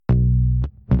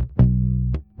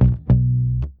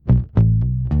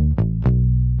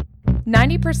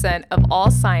90% of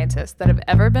all scientists that have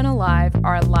ever been alive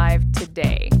are alive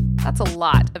today. That's a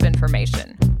lot of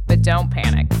information, but don't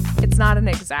panic. It's not an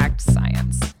exact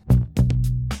science.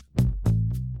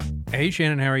 Hey,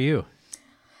 Shannon, how are you?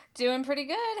 Doing pretty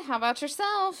good. How about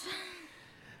yourself?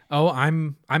 Oh,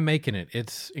 I'm making it.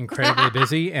 It's incredibly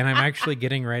busy, and I'm actually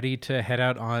getting ready to head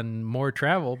out on more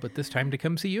travel, but this time to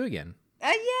come see you again.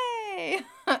 Yay!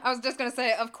 I was just going to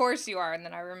say, of course you are, and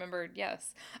then I remembered,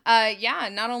 yes. Yeah,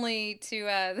 not only to,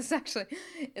 this actually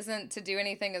isn't to do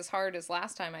anything as hard as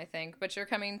last time, I think, but you're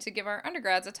coming to give our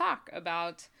undergrads a talk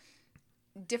about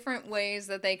different ways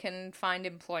that they can find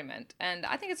employment, and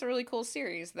I think it's a really cool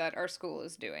series that our school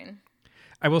is doing.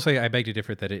 I will say I beg to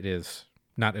differ that it is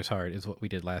not as hard as what we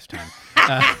did last time.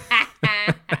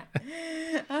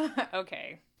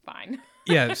 Okay, fine.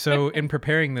 Yeah, so in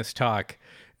preparing this talk,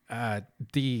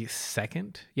 the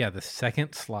second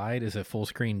slide is a full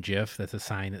screen GIF that's a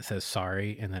sign that says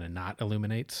sorry and then a knot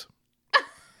illuminates.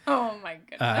 Oh my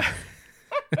goodness.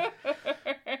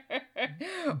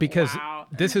 Because wow.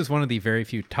 This is one of the very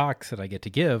few talks that I get to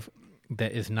give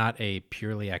that is not a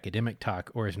purely academic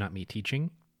talk or is not me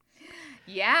teaching.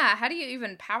 Yeah, how do you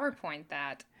even PowerPoint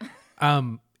that?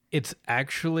 It's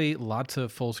actually lots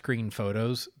of full screen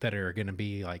photos that are going to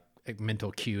be like a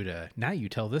mental cue to, now you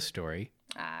tell this story.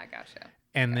 Ah, gotcha.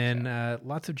 And then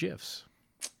lots of GIFs.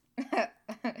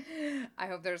 I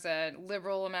hope there's a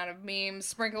liberal amount of memes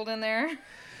sprinkled in there.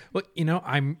 Well,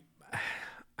 I'm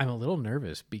a little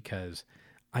nervous because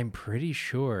I'm pretty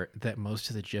sure that most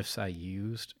of the GIFs I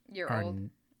used are old.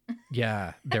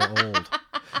 Yeah, they're old.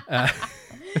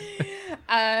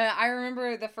 I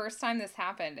remember the first time this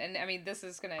happened, and I mean, this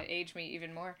is going to age me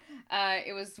even more.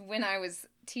 It was when I was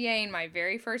TAing my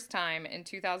very first time in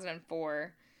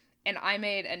 2004, and I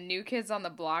made a New Kids on the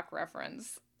Block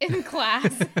reference in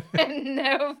class, and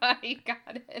nobody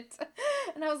got it.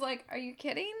 And I was like, are you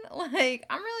kidding? Like,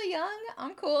 I'm really young.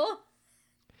 I'm cool.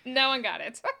 No one got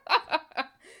it.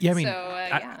 Yeah, I mean,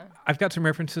 yeah. I've got some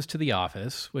references to The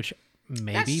Office, which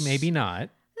maybe not.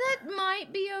 That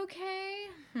might be okay.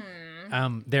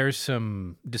 There's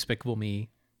some Despicable Me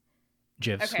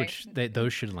GIFs, okay. which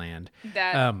those should land.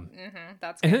 That's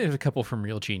good. And there's a couple from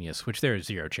Real Genius, which there is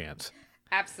zero chance.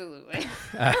 Absolutely.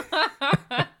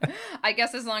 I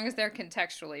guess as long as they're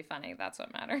contextually funny, that's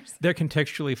what matters. They're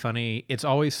contextually funny. It's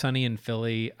Always Sunny in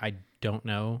Philly. I don't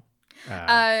know.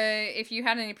 If you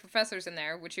had any professors in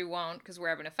there, which you won't because we're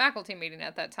having a faculty meeting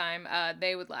at that time,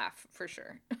 they would laugh for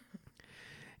sure.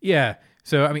 Yeah.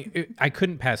 So, I mean, I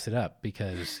couldn't pass it up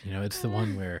because, it's the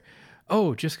one where,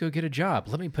 oh, just go get a job.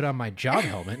 Let me put on my job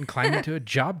helmet and climb into a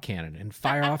job cannon and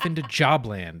fire off into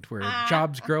Jobland where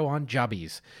jobs grow on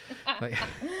jobbies. Like,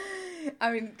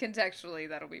 I mean, contextually,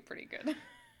 that'll be pretty good.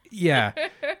 Yeah.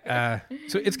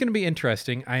 So it's going to be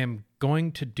interesting. I am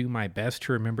going to do my best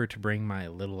to remember to bring my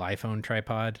little iPhone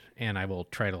tripod, and I will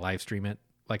try to live stream it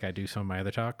like I do some of my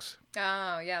other talks.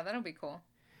 Oh, yeah, that'll be cool.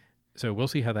 So we'll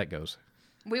see how that goes.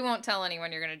 We won't tell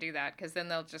anyone you're going to do that because then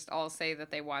they'll just all say that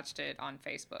they watched it on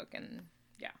Facebook and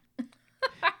yeah.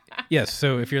 Yes,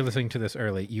 so if you're listening to this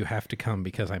early, you have to come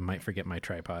because I might forget my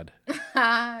tripod.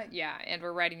 Yeah, and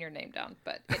we're writing your name down,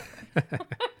 but anyway.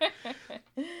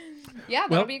 Yeah,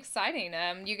 that'll be exciting.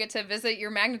 You get to visit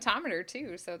your magnetometer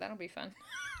too, so that'll be fun.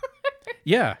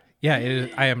 Yeah, it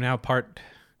is. I am now part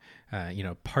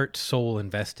soul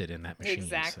invested in that machine.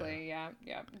 Exactly. So.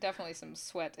 Yeah. Definitely some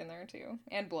sweat in there too,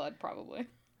 and blood probably.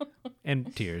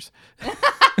 And tears.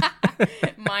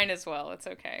 Mine as well. It's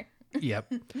okay.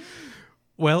 Yep.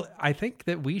 Well, I think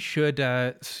that we should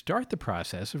start the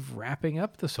process of wrapping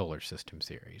up the solar system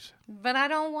series. But I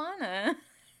don't wanna.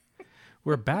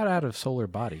 We're about out of solar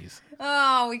bodies.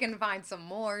 Oh, we can find some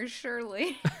more,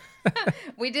 surely.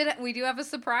 We do have a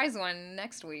surprise one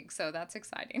next week, so that's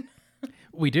exciting.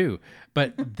 We do.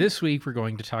 But this week we're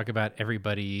going to talk about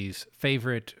everybody's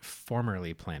favorite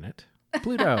formerly planet,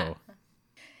 Pluto.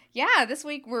 Yeah, this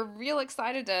week we're real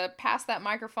excited to pass that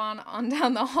microphone on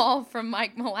down the hall from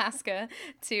Mike Malaska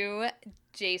to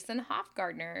Jason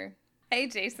Hofgardner. Hey,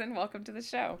 Jason, welcome to the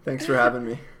show. Thanks for having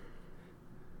me.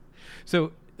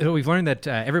 So we've learned that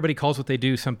everybody calls what they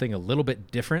do something a little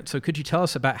bit different. So could you tell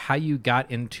us about how you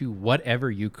got into whatever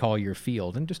you call your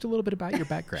field and just a little bit about your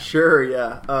background? Sure,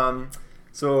 yeah.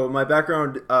 So my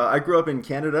background, I grew up in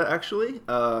Canada, actually,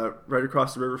 right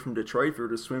across the river from Detroit. If you were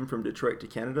to swim from Detroit to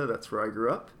Canada, that's where I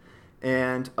grew up.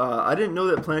 And I didn't know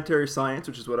that planetary science,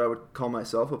 which is what I would call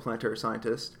myself, a planetary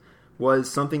scientist, was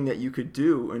something that you could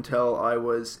do until I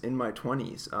was in my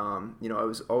 20s. I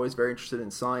was always very interested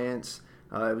in science.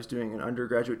 I was doing an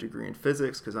undergraduate degree in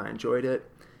physics because I enjoyed it.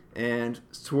 And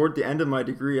toward the end of my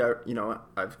degree, I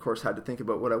of course had to think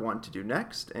about what I wanted to do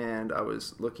next, and I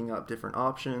was looking up different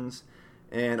options,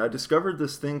 and I discovered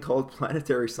this thing called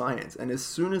planetary science. And as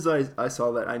soon as I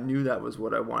saw that, I knew that was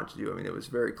what I wanted to do. I mean, it was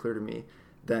very clear to me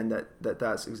then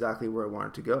that's exactly where I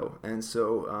wanted to go. And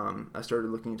so I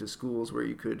started looking into schools where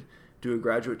you could do a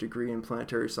graduate degree in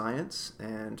planetary science,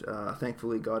 and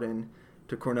thankfully got in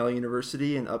to Cornell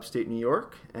University in upstate New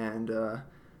York, and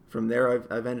from there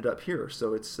I've ended up here.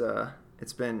 So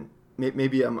it's been,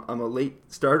 maybe I'm a late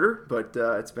starter, but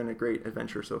it's been a great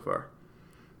adventure so far.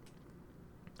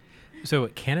 So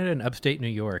Canada and upstate New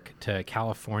York to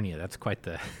California, that's quite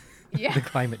the Yeah. the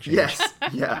climate change. Yes,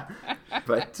 yeah.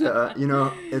 But,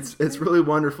 it's really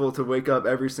wonderful to wake up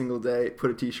every single day,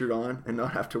 put a t-shirt on, and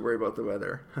not have to worry about the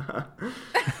weather.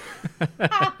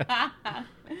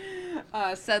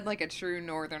 Said like a true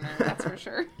northerner, that's for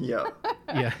sure. Yeah.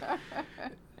 Yeah.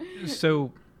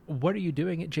 So what are you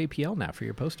doing at JPL now for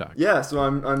your postdoc? Yeah, so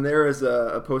I'm there as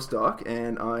a postdoc,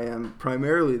 and I am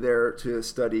primarily there to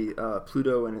study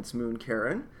Pluto and its moon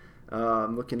Charon,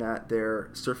 looking at their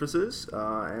surfaces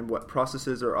and what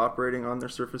processes are operating on their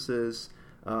surfaces,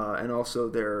 and also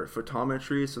their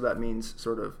photometry. So that means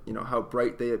sort of how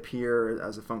bright they appear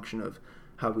as a function of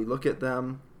how we look at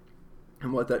them,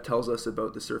 and what that tells us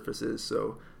about the surfaces.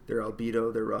 So their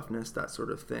albedo, their roughness, that sort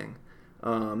of thing.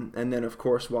 And then, of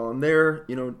course, while I'm there,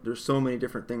 there's so many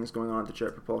different things going on at the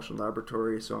Jet Propulsion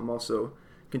Laboratory. So I'm also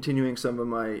continuing some of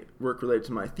my work related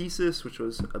to my thesis, which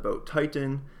was about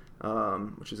Titan,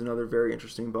 which is another very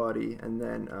interesting body. And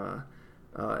then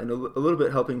and a little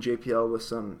bit helping JPL with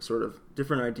some sort of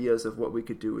different ideas of what we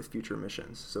could do with future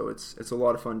missions. So it's a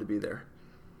lot of fun to be there.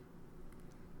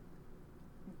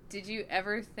 Did you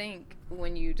ever think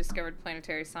when you discovered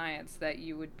planetary science that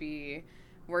you would be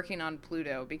working on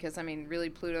Pluto? Because, I mean, really,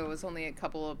 Pluto was only a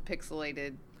couple of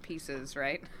pixelated pieces,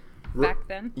 right? Back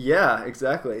then? Yeah,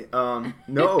 exactly.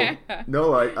 No,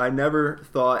 I never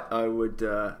thought I would.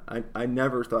 I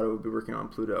never thought I would be working on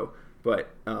Pluto,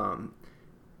 but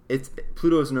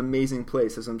Pluto is an amazing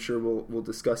place, as I'm sure we'll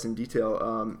discuss in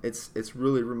detail. It's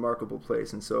really a remarkable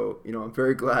place, and so I'm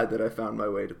very glad that I found my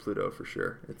way to Pluto for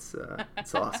sure. It's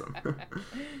awesome.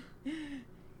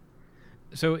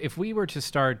 So if we were to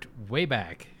start way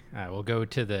back, we'll go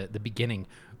to the beginning.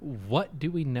 What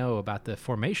do we know about the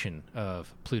formation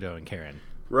of Pluto and Charon?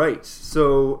 Right.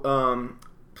 So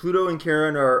Pluto and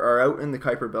Charon are out in the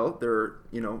Kuiper Belt. They're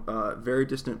a very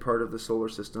distant part of the solar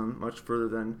system, much further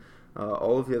than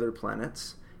all of the other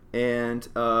planets. And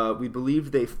we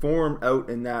believe they form out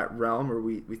in that realm, or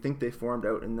we think they formed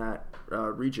out in that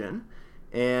region.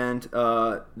 And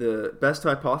the best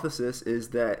hypothesis is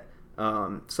that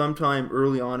sometime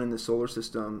early on in the solar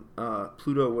system,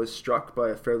 Pluto was struck by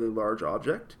a fairly large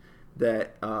object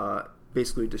that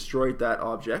basically destroyed that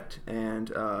object, and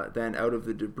then out of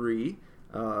the debris,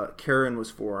 Charon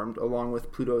was formed, along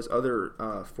with Pluto's other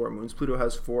 4 moons. Pluto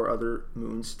has 4 other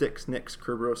moons: Styx, Nix,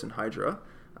 Kerberos, and Hydra,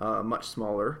 much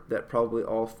smaller, that probably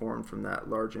all formed from that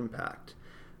large impact.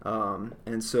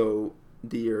 And so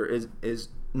there is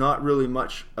not really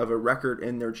much of a record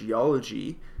in their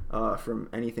geology from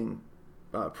anything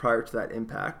prior to that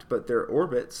impact, but their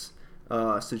orbits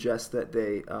suggest that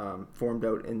they formed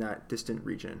out in that distant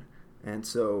region. And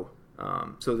so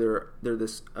they're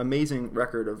this amazing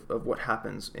record of what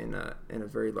happens in a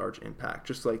very large impact,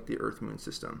 just like the Earth-Moon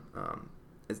system.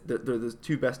 They're the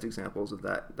 2 best examples of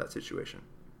that situation.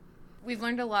 We've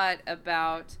learned a lot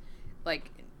about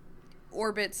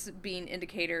orbits being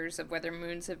indicators of whether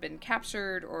moons have been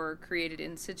captured or created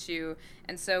in situ.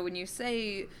 And so when you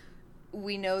say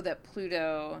we know that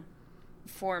Pluto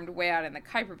formed way out in the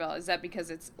Kuiper Belt, is that because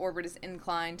its orbit is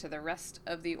inclined to the rest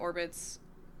of the orbits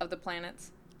of the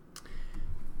planets?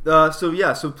 So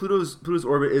Pluto's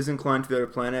orbit is inclined to the other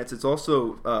planets. It's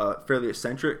also fairly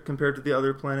eccentric compared to the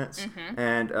other planets,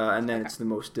 and then it's the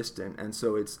most distant. And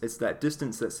so it's that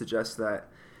distance that suggests that.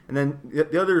 And then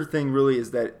the other thing really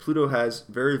is that Pluto has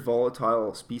very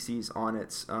volatile species on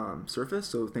its surface.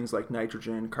 So things like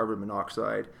nitrogen, carbon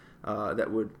monoxide,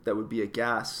 that would be a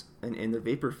gas in the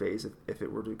vapor phase if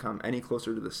it were to come any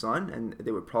closer to the sun, and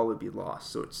they would probably be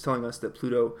lost. So it's telling us that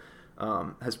Pluto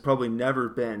has probably never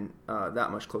been that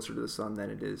much closer to the sun than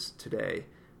it is today,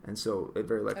 and so it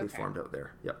very likely formed out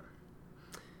there. Yep.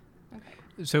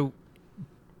 Okay. So,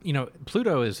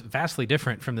 Pluto is vastly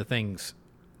different from the things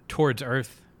towards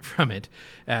Earth from it.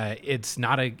 It's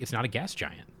not a gas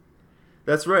giant.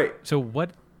 That's right. So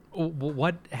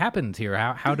what happens here?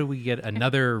 How do we get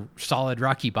another solid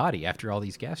rocky body after all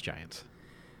these gas giants?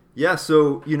 Yeah,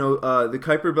 so the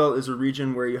Kuiper Belt is a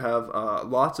region where you have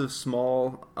lots of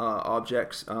small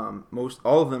objects. Most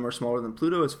all of them are smaller than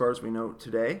Pluto, as far as we know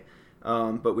today,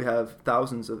 but we have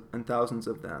thousands and thousands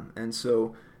of them. And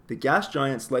so the gas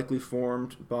giants likely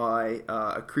formed by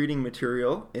accreting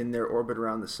material in their orbit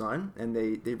around the sun, and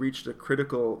they reached a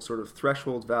critical sort of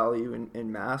threshold value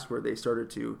in mass where they started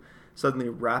to suddenly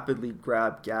rapidly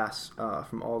grab gas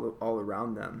from all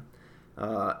around them.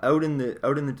 Out in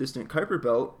the distant Kuiper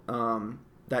Belt,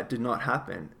 that did not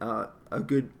happen. A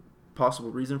good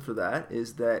possible reason for that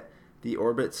is that the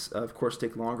orbits, of course,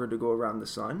 take longer to go around the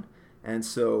sun, and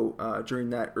so during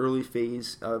that early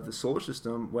phase of the solar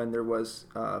system, when there was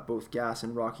both gas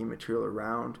and rocky material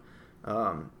around,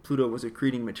 Pluto was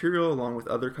accreting material along with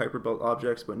other Kuiper Belt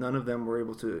objects, but none of them were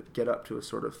able to get up to a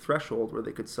sort of threshold where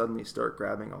they could suddenly start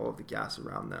grabbing all of the gas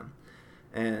around them,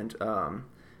 and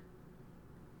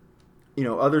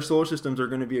other solar systems are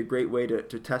going to be a great way to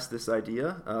test this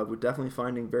idea. We're definitely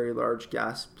finding very large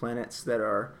gas planets that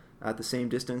are at the same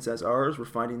distance as ours. We're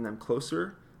finding them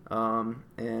closer,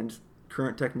 and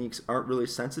current techniques aren't really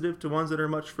sensitive to ones that are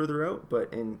much further out.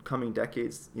 But in coming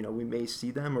decades, we may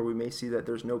see them, or we may see that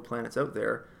there's no planets out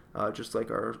there, just like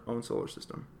our own solar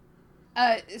system.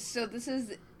 So this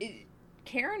is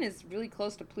Charon is really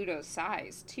close to Pluto's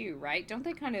size too, right? Don't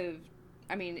they kind of?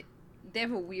 I mean, they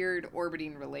have a weird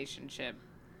orbiting relationship.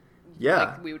 Yeah.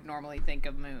 Like we would normally think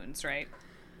of moons, right?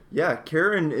 Yeah,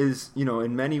 Charon is,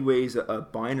 in many ways a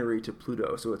binary to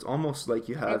Pluto. So it's almost like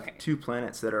you have two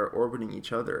planets that are orbiting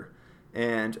each other.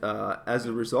 And as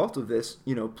a result of this,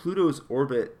 Pluto's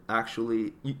orbit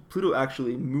Pluto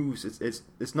actually moves.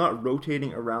 It's not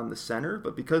rotating around the center,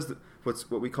 but because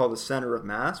what we call the center of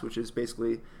mass, which is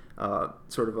basically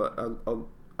sort of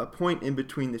a point in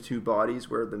between the two bodies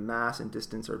where the mass and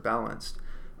distance are balanced,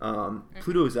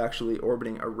 Pluto is actually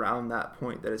orbiting around that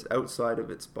point that is outside of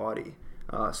its body.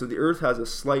 So the Earth has a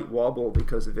slight wobble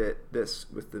because of this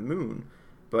with the moon,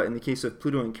 but in the case of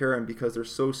Pluto and Charon, because they're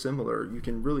so similar, you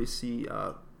can really see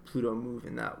Pluto move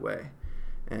in that way,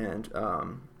 and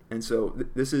so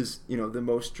this is the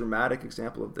most dramatic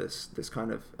example of this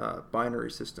kind of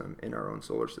binary system in our own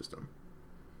solar system.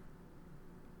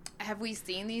 Have we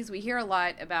seen these? We hear a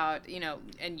lot about,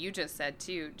 and you just said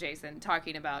too, Jason,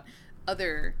 talking about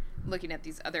looking at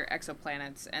these other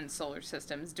exoplanets and solar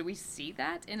systems. Do we see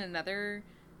that in another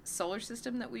solar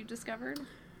system that we've discovered?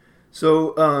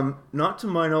 So, not to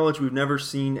my knowledge, we've never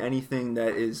seen anything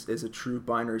that is a true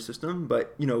binary system.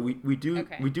 But we do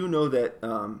know that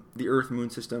the Earth-Moon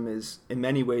system is in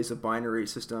many ways a binary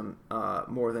system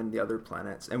more than the other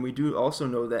planets, and we do also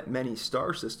know that many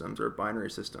star systems are binary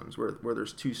systems where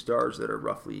there's two stars that are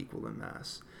roughly equal in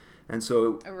mass. And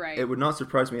so It would not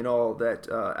surprise me at all that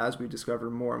as we discover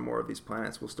more and more of these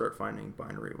planets, we'll start finding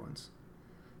binary ones.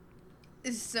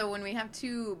 So when we have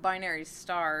two binary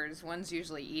stars, one's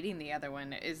usually eating the other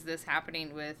one. Is this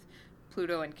happening with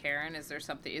Pluto and Charon? Is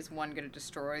one going to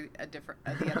destroy the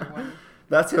other one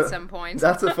at some point?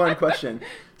 That's a fun question.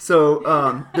 So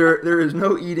there is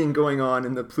no eating going on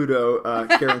in the Pluto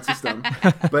Charon system,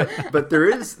 but there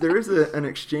is an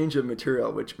exchange of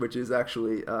material, which is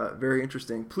actually very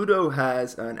interesting. Pluto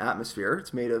has an atmosphere.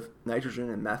 It's made of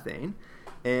nitrogen and methane.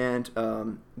 And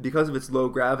because of its low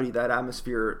gravity, that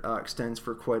atmosphere extends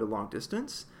for quite a long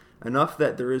distance, enough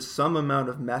that there is some amount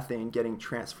of methane getting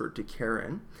transferred to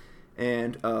Charon.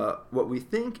 And what we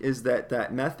think is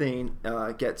that methane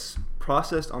gets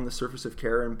processed on the surface of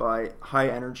Charon by high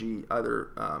energy, either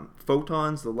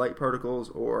photons, the light particles,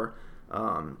 or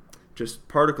just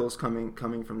particles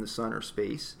coming from the sun or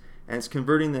space. And it's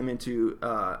converting them into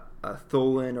a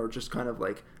tholin, or just kind of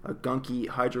like a gunky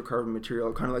hydrocarbon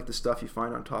material, kind of like the stuff you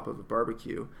find on top of a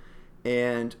barbecue,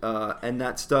 and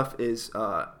that stuff is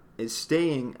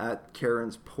staying at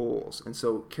Charon's poles. And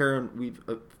so Charon, we've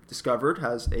discovered,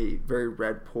 has a very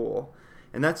red pole,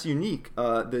 and that's unique.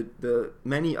 The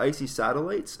many icy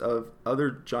satellites of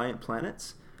other giant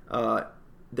planets,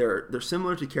 they're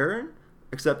similar to Charon,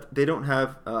 except they don't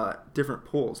have different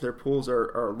poles. Their poles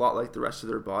are a lot like the rest of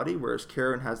their body, whereas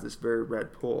Charon has this very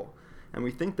red pole. And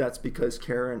we think that's because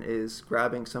Charon is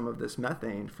grabbing some of this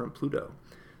methane from Pluto.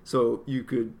 So you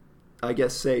could, I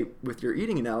guess, say with your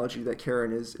eating analogy that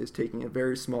Charon is taking a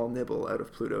very small nibble out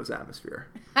of Pluto's atmosphere.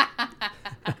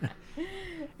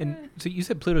 And so you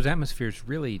said Pluto's atmosphere is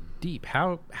really deep.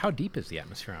 How deep is the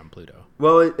atmosphere on Pluto?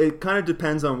 Well, it kind of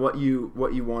depends on what you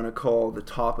want to call the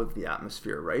top of the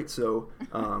atmosphere, right? So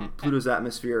Pluto's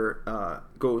atmosphere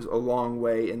goes a long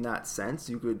way in that sense.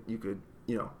 You could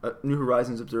New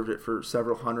Horizons observed it for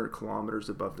several hundred kilometers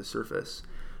above the surface,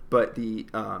 but the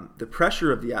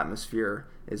pressure of the atmosphere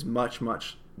is much,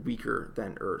 much weaker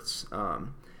than Earth's.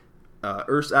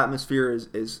 Earth's atmosphere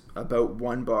is about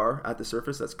 1 bar at the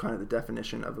surface. That's kind of the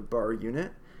definition of a bar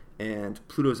unit. And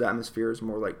Pluto's atmosphere is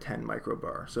more like 10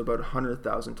 microbar, so about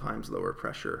 100,000 times lower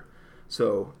pressure.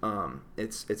 So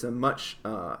it's a much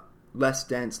less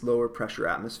dense, lower pressure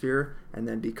atmosphere, and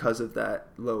then because of that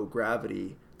low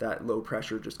gravity, that low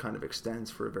pressure just kind of extends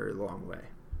for a very long way.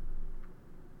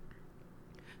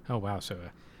 Oh, wow. So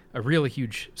a really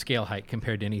huge scale height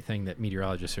compared to anything that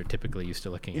meteorologists are typically used to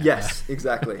looking at. Yes,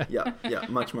 exactly. Yeah,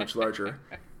 much, much larger.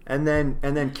 And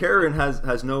then Charon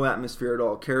has no atmosphere at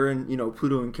all. Charon,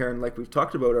 Pluto and Charon, like we've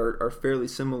talked about, are fairly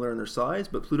similar in their size,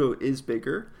 but Pluto is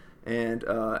bigger, and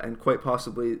quite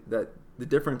possibly that the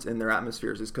difference in their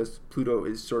atmospheres is because Pluto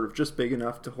is sort of just big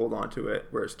enough to hold on to it,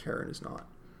 whereas Charon is not.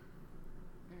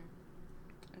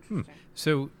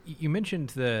 So you mentioned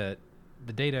the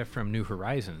data from New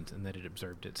Horizons and that it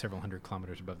observed it several hundred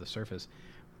kilometers above the surface.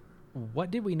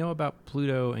 What did we know about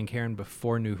Pluto and Charon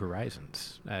before New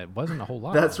Horizons? It wasn't a whole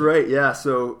lot. That's right, yeah.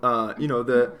 So,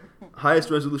 the highest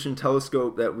resolution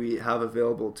telescope that we have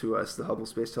available to us, the Hubble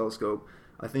Space Telescope,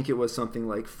 I think it was something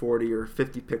like 40 or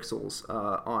 50 pixels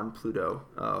on Pluto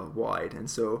wide. And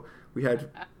so we had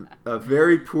a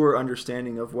very poor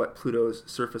understanding of what Pluto's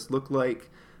surface looked like,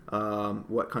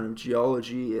 what kind of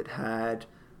geology it had.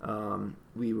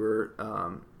 We were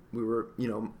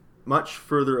much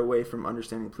further away from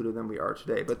understanding Pluto than we are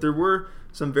today. But there were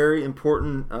some very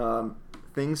important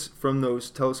things from those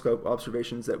telescope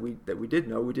observations that we did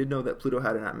know. We did know that Pluto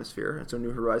had an atmosphere, and so New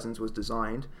Horizons was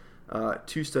designed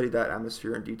to study that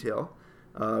atmosphere in detail.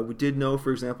 We did know,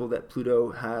 for example, that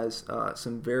Pluto has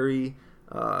some very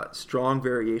strong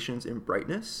variations in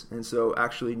brightness, and so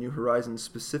actually New Horizons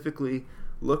specifically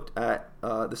looked at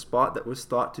the spot that was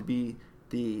thought to be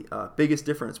the biggest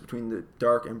difference between the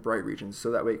dark and bright regions,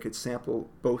 so that way it could sample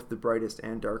both the brightest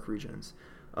and dark regions.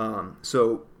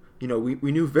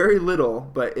 We knew very little,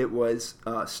 but it was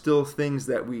still things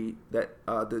that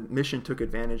the mission took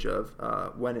advantage of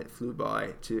when it flew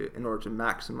by in order to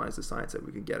maximize the science that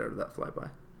we could get out of that flyby.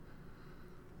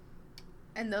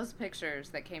 And those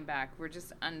pictures that came back were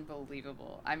just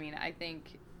unbelievable. I mean, I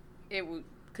think it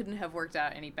couldn't have worked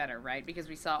out any better, right? Because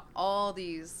we saw all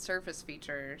these surface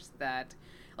features that,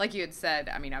 like you had said,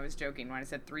 I mean, I was joking when I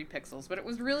said 3 pixels, but it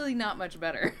was really not much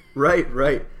better. Right.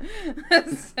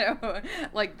 So,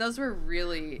 those were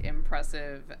really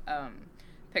impressive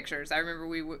pictures. I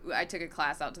remember I took a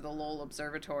class out to the Lowell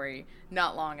Observatory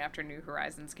not long after New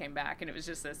Horizons came back, and it was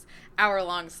just this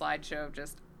hour-long slideshow of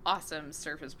just awesome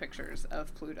surface pictures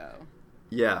of Pluto.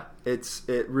 Yeah, it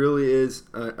really is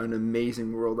an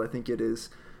amazing world. I think it is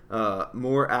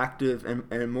more active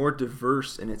and more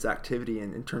diverse in its activity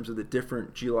in terms of the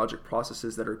different geologic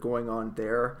processes that are going on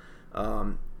there.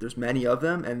 There's many of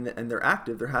them, and they're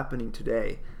active. They're happening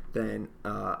today than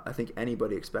I think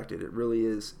anybody expected. It really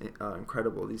is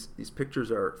incredible. These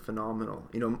pictures are phenomenal.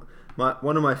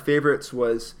 One of my favorites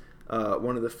was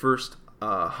one of the first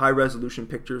high-resolution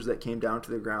pictures that came down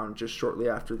to the ground just shortly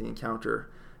after the encounter.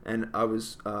 And I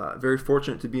was very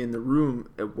fortunate to be in the room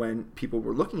when people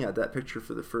were looking at that picture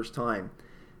for the first time.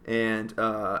 And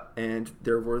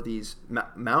there were these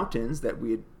mountains that we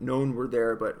had known were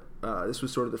there, but this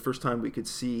was sort of the first time we could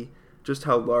see just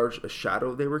how large a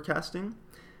shadow they were casting.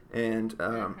 And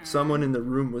someone in the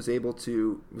room was able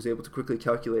to quickly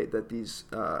calculate that these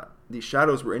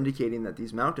shadows were indicating that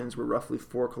these mountains were roughly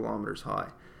 4 kilometers high,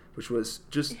 which was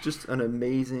just an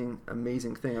amazing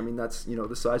thing. I mean, that's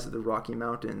the size of the Rocky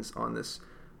Mountains on this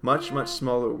much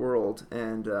smaller world,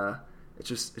 and it's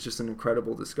just an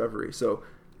incredible discovery. So,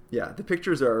 yeah, the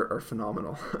pictures are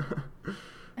phenomenal.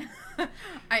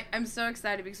 I'm so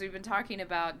excited because we've been talking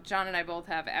about, John and I both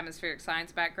have atmospheric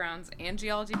science backgrounds and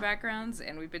geology backgrounds,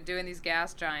 and we've been doing these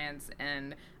gas giants,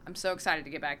 and I'm so excited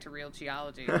to get back to real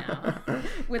geology now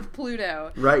with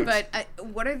Pluto. Right. But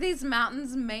what are these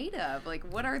mountains made of?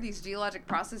 What are these geologic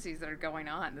processes that are going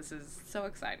on? This is so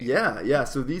exciting. Yeah.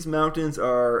 So these mountains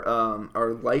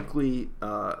are likely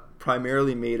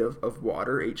primarily made of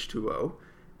water, H2O,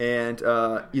 and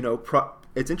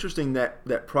it's interesting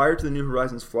that prior to the New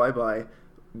Horizons flyby,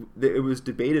 it was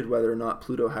debated whether or not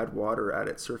Pluto had water at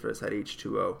its surface, had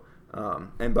H2O.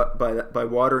 And by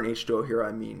water and H2O here,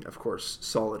 I mean, of course,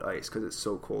 solid ice, because it's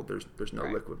so cold. There's no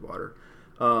liquid water.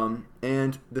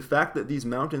 And the fact that these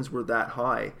mountains were that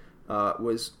high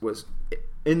was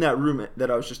in that room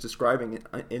that I was just describing.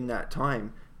 In that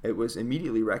time, it was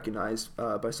immediately recognized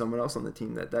by someone else on the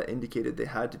team that indicated they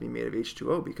had to be made of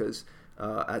H2O, because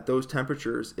at those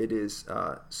temperatures, it is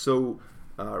so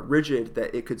rigid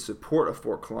that it could support a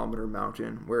 4-kilometer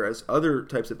mountain, whereas other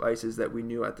types of ices that we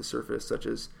knew at the surface, such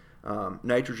as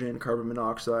nitrogen, carbon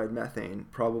monoxide, methane,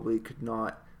 probably could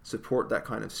not support that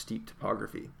kind of steep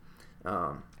topography.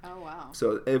 Oh, wow.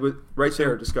 So it was right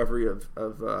there, a discovery of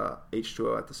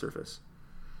H2O at the surface.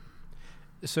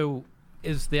 So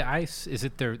is the ice, is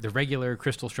it the regular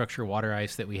crystal structure water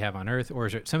ice that we have on Earth, or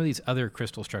is it some of these other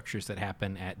crystal structures that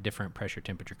happen at different pressure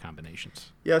temperature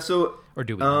combinations? Yeah, so or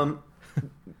do we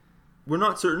we're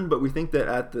not certain, but we think that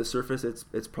at the surface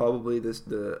it's probably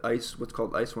the ice, what's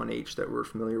called ice 1H, that we're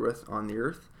familiar with on the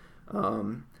Earth.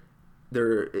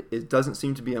 It doesn't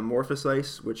seem to be amorphous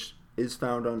ice, which is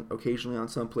found occasionally on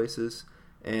some places.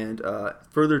 And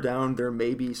further down, there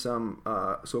may be some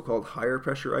so-called higher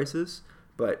pressure ices,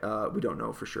 but we don't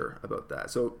know for sure about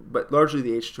that. So, but largely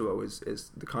the H2O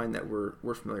is the kind that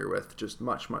we're familiar with, just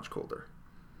much, much colder.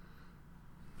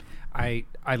 I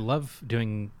love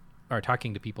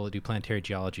talking to people that do planetary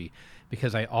geology,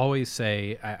 because I always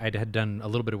say, I had done a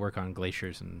little bit of work on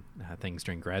glaciers and things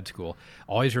during grad school.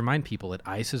 Always remind people that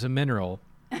ice is a mineral,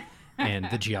 and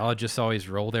the geologists always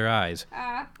roll their eyes.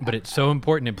 But it's so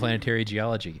important in planetary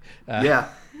geology. Yeah,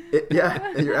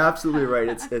 you're absolutely right.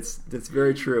 It's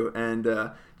very true, and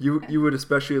you would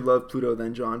especially love Pluto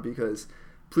then, John, because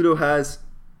Pluto has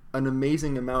an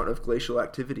amazing amount of glacial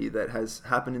activity that has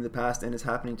happened in the past and is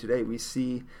happening today. We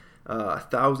see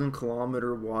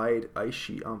 1,000-kilometer wide ice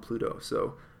sheet on Pluto,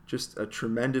 so just a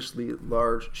tremendously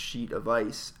large sheet of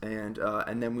ice, and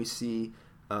then we see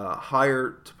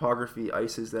higher topography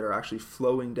ices that are actually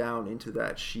flowing down into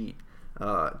that sheet,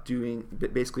 doing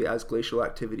basically as glacial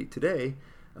activity today.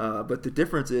 But the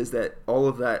difference is that all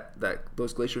of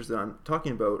those glaciers that I'm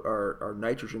talking about are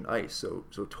nitrogen ice, so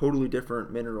totally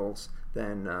different minerals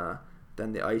than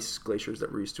the ice glaciers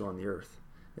that we're used to on the Earth.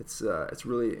 It's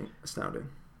really astounding.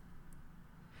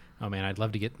 Oh man, I'd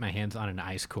love to get my hands on an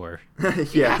ice core.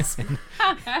 Yes.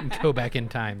 and go back in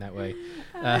time that way.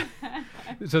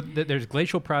 So there's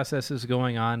glacial processes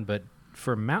going on, but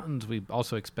for mountains, we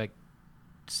also expect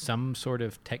some sort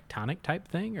of tectonic type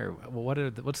thing, or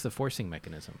what's the forcing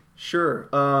mechanism? Sure.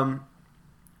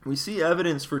 We see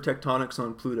evidence for tectonics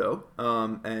on Pluto,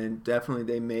 and definitely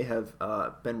they may have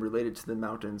been related to the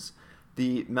mountains.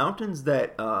 The mountains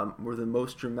that were the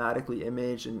most dramatically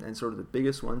imaged and sort of the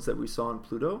biggest ones that we saw on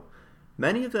Pluto,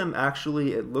 many of them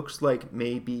actually, it looks like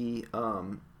maybe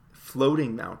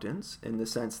floating mountains, in the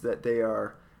sense that they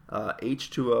are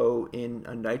H2O in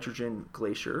a nitrogen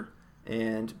glacier.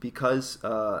 And because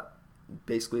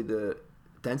basically the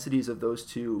densities of those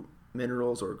two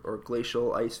minerals or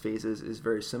glacial ice phases is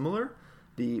very similar,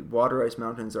 the water ice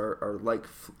mountains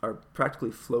are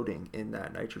practically floating in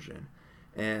that nitrogen.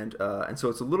 And so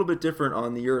it's a little bit different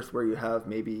on the Earth, where you have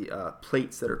maybe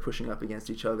plates that are pushing up against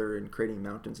each other and creating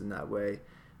mountains in that way.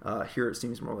 Here it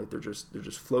seems more like they're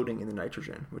just floating in the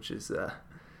nitrogen, which is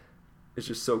it's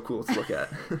just so cool to look at.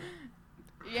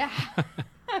 Yeah.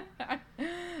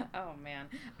 Oh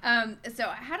man. So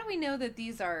how do we know that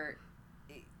these are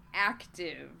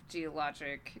active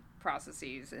geologic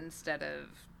processes instead of,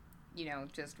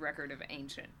 just record of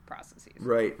ancient processes?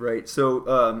 Right.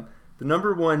 So the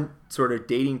number one sort of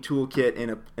dating toolkit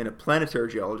in a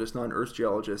planetary geologist, non-Earth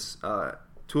geologist,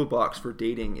 toolbox for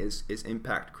dating is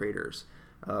impact craters.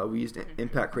 We used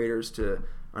impact craters to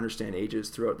understand ages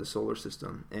throughout the solar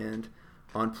system. And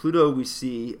on Pluto, we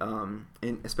see,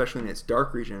 especially in its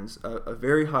dark regions, a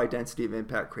very high density of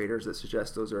impact craters that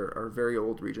suggest those are very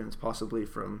old regions, possibly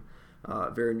from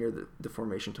very near the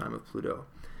formation time of Pluto.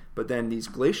 But then these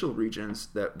glacial regions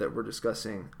that we're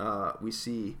discussing, we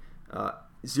see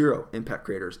zero impact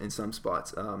craters in some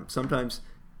spots. Sometimes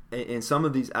in some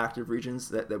of these active regions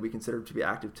that we consider to be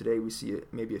active today, we see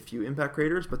maybe a few impact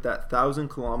craters, but that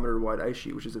 1,000-kilometer wide ice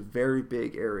sheet, which is a very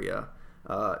big area,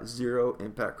 zero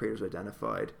impact craters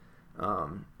identified.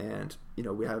 And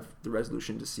we have the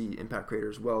resolution to see impact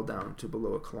craters well down to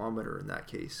below 1 kilometer in that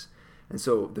case. And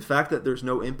so the fact that there's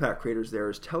no impact craters there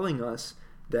is telling us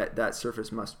that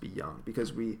surface must be young,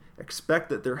 because we expect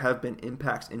that there have been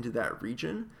impacts into that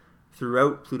region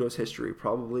throughout Pluto's history.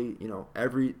 Probably,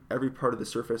 every part of the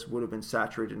surface would have been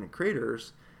saturated in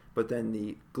craters, but then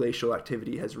the glacial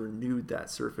activity has renewed that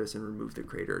surface and removed the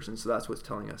craters. And so that's what's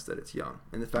telling us that it's young.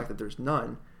 And the fact that there's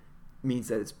none means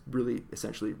that it's really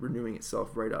essentially renewing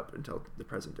itself right up until the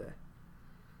present day.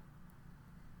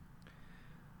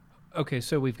 Okay,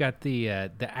 so we've got the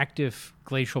active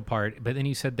glacial part, but then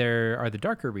you said there are the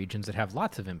darker regions that have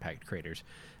lots of impact craters.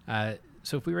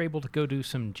 So if we were able to go do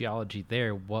some geology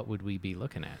there, what would we be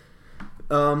looking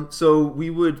at? So we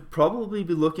would probably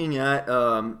be looking at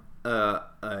a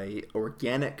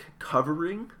organic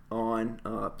covering on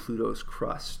Pluto's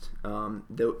crust.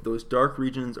 Those dark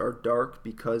regions are dark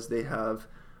because they have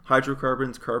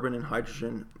hydrocarbons, carbon and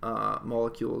hydrogen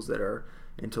molecules that are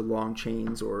into long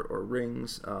chains or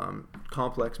rings,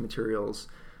 complex materials.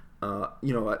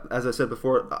 As I said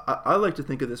before, I like to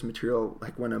think of this material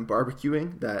like when I'm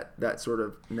barbecuing, that sort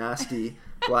of nasty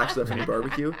black stuff in the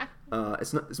barbecue.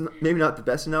 It's maybe not the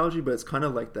best analogy, but it's kind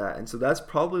of like that. And so that's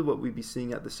probably what we'd be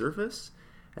seeing at the surface.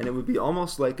 And it would be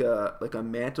almost like a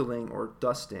mantling or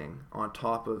dusting on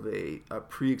top of a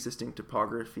pre-existing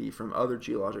topography from other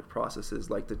geologic processes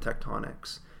like the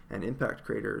tectonics and impact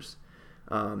craters,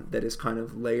 that is kind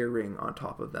of layering on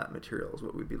top of that material is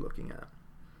what we'd be looking at.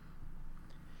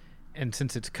 And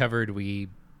since it's covered, we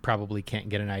probably can't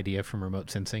get an idea from remote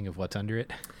sensing of what's under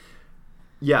it.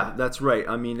 Yeah, that's right.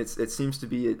 I mean, it seems to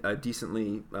be a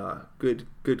decently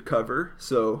good cover.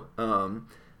 So,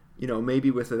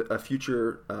 maybe with a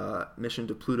future mission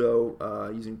to Pluto,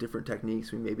 using different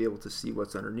techniques, we may be able to see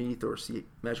what's underneath or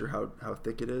measure how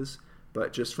thick it is.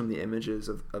 But just from the images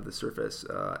of the surface,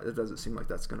 it doesn't seem like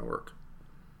that's going to work.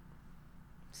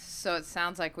 So it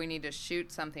sounds like we need to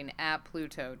shoot something at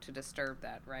Pluto to disturb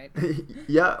that, right?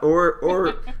 Yeah,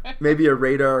 or maybe a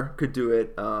radar could do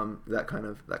it. That kind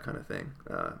of thing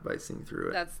by seeing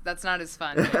through it. That's not as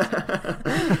fun.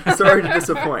 Sorry to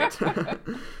disappoint.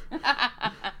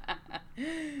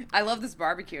 I love this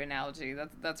barbecue analogy.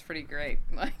 That's pretty great.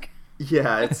 Like.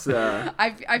 Yeah, it's.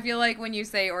 I feel like when you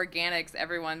say organics,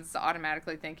 everyone's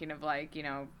automatically thinking of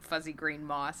fuzzy green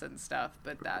moss and stuff,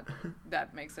 but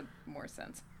that makes it more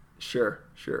sense. Sure,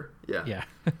 yeah. Yeah.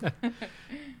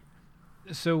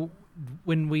 So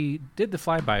when we did the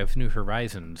flyby of New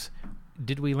Horizons,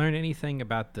 did we learn anything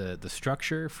about the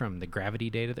structure from the gravity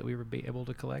data that we were able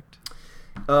to collect?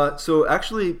 So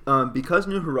actually, because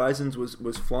New Horizons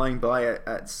was flying by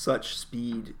at such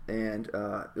speed, and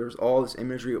there was all this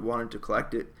imagery it wanted to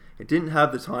collect, it didn't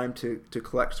have the time to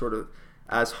collect sort of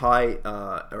as high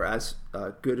or as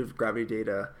good of gravity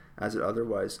data as it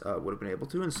otherwise would have been able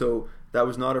to, and so that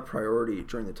was not a priority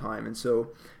during the time. And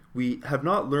so we have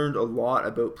not learned a lot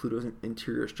about Pluto's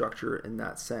interior structure in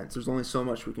that sense. There's only so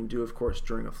much we can do, of course,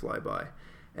 during a flyby,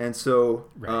 and so.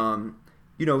 Right.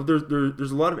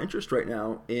 There's a lot of interest right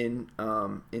now in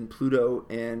Pluto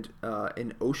and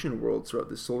in ocean worlds throughout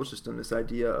the solar system. This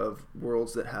idea of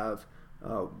worlds that have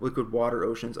liquid water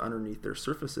oceans underneath their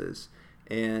surfaces,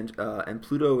 and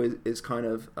Pluto is kind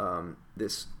of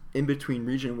this in between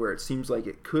region where it seems like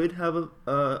it could have a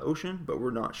ocean, but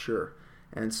we're not sure.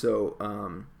 And so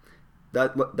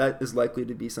that is likely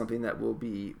to be something that will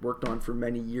be worked on for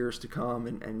many years to come,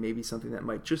 and maybe something that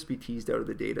might just be teased out of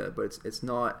the data, but it's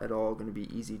not at all going to be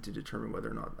easy to determine whether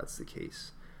or not that's the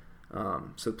case.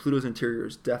 So Pluto's interior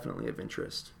is definitely of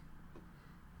interest.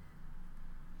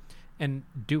 And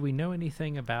do we know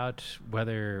anything about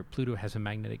whether Pluto has a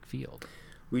magnetic field?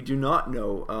 We do not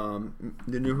know.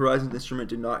 The New Horizons instrument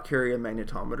did not carry a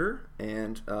magnetometer,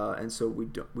 and so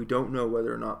we don't know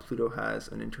whether or not Pluto has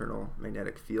an internal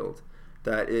magnetic field.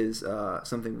 That is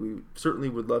something we certainly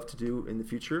would love to do in the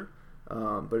future,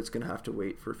 but it's going to have to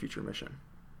wait for a future mission.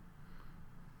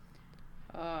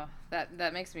 Oh,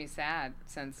 that makes me sad,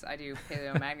 since I do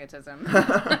paleomagnetism.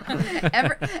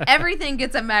 Everything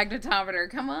gets a magnetometer.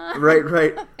 Come on. Right.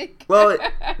 Well,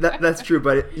 that's true,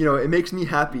 but it makes me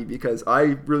happy because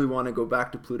I really want to go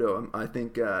back to Pluto. I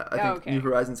think New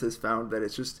Horizons has found that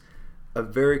it's just a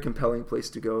very compelling place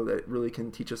to go. That it really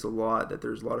can teach us a lot. That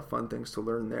there's a lot of fun things to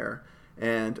learn there.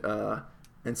 And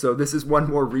so this is one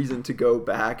more reason to go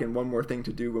back and one more thing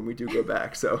to do when we do go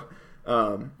back. So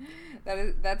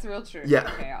that's real true.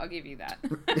 Yeah. Okay, I'll give you that.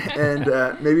 And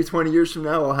maybe 20 years from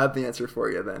now, I'll have the answer for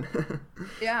you then.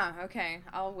 Yeah. Okay.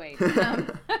 I'll wait.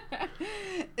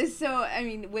 So, I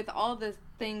mean, with all the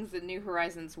things that New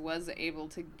Horizons was able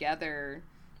to gather,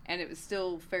 and it was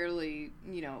still fairly,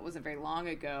 it wasn't very long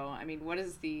ago. I mean, what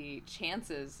is the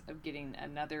chances of getting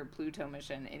another Pluto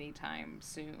mission anytime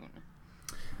soon?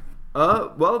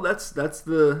 Well, that's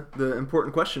the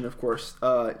important question, of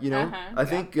I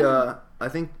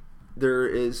think there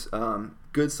is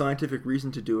good scientific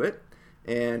reason to do it,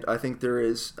 and I think there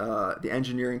is the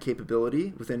engineering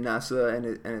capability within NASA and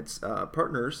its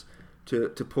partners to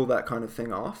pull that kind of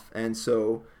thing off. And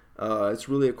so it's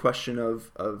really a question of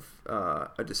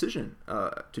a decision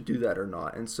to do that or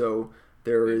not. And so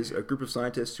there is a group of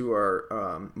scientists who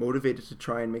are motivated to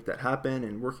try and make that happen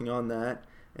and working on that.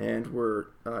 And we're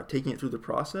taking it through the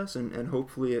process, and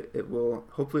hopefully it will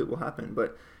happen.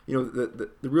 But the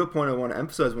real point I want to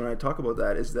emphasize when I talk about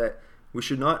that is that we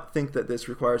should not think that this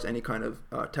requires any kind of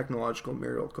technological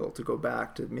miracle to go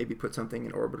back to maybe put something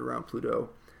in orbit around Pluto.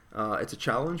 It's a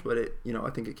challenge, but I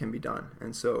think it can be done.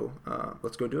 And so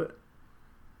let's go do it.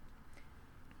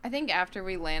 I think after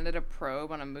we landed a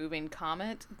probe on a moving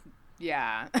comet,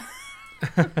 yeah.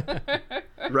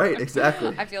 Right,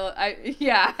 exactly. I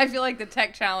feel like the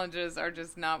tech challenges are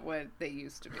just not what they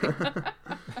used to be.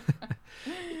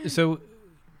 So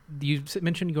you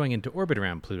mentioned going into orbit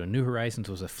around Pluto. New Horizons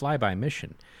was a flyby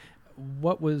mission.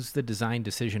 What was the design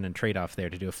decision and trade-off there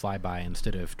to do a flyby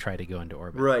instead of try to go into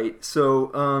orbit? Right.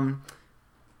 So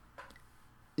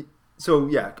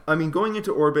yeah, I mean, going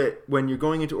into orbit, when you're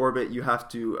going into orbit, you have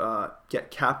to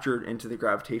get captured into the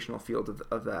gravitational field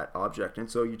of that object. And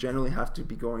so you generally have to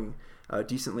be going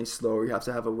decently slow. You have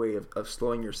to have a way of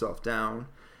slowing yourself down.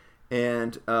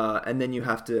 And then you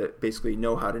have to basically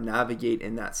know how to navigate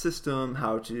in that system,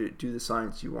 how to do the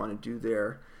science you want to do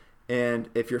there. And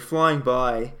if you're flying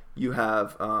by, you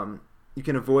have you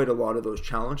can avoid a lot of those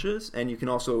challenges, and you can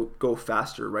also go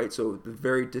faster, right? So the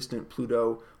very distant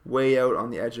Pluto, way out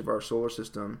on the edge of our solar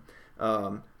system,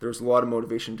 there's a lot of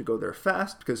motivation to go there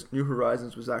fast because New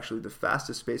Horizons was actually the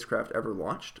fastest spacecraft ever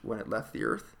launched when it left the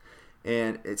Earth,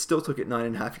 and it still took it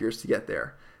 9.5 years to get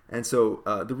there. And so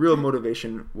the real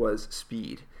motivation was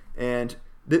speed. And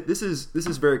this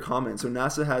is very common. So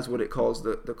NASA has what it calls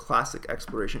the classic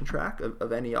exploration track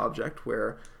of any object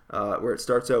where it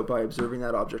starts out by observing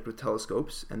that object with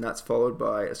telescopes, and that's followed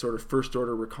by a sort of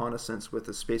first-order reconnaissance with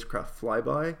a spacecraft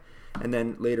flyby, and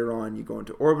then later on you go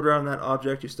into orbit around that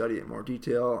object, you study it in more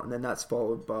detail, and then that's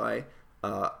followed by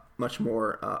much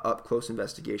more up-close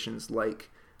investigations like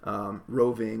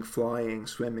roving, flying,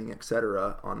 swimming,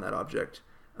 etc. on that object.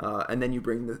 And then you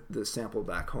bring the sample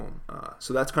back home.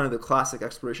 So that's kind of the classic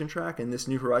exploration track, and this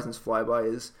New Horizons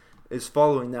flyby is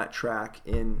following that track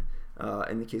in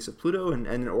the case of Pluto, and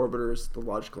an orbiter is the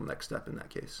logical next step in that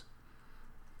case.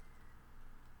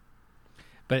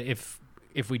 But if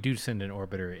we do send an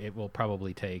orbiter, it will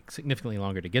probably take significantly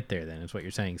longer to get there then, is what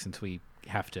you're saying, since we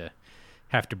have to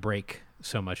brake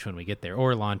so much when we get there,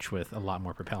 or launch with a lot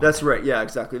more propellant. That's right. Yeah,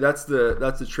 exactly. That's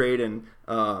the trade, and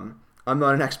I'm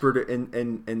not an expert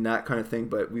in that kind of thing,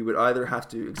 but we would either have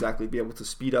to exactly be able to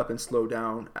speed up and slow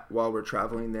down while we're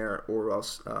traveling there, or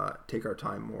else take our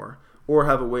time more, or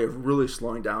have a way of really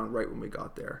slowing down right when we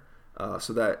got there.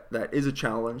 So that is a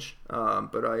challenge,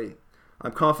 but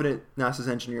I'm confident NASA's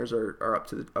engineers are up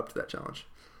to that challenge.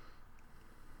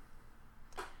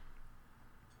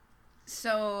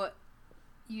 So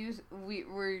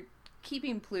we're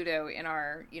keeping Pluto in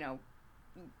our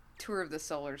tour of the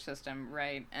solar system,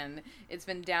 right? And it's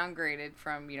been downgraded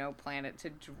from planet to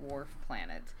dwarf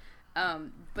planet,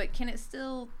 but can it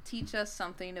still teach us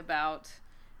something about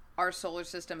our solar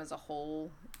system as a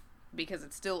whole, because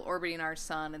it's still orbiting our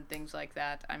sun and things like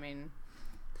that? I mean,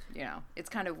 it's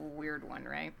kind of a weird one,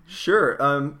 right? Sure.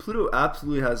 Pluto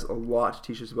absolutely has a lot to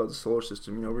teach us about the solar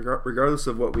system. Regardless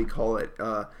of what we call it,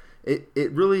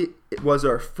 it was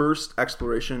our first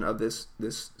exploration of this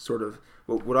sort of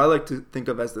what I like to think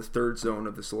of as the third zone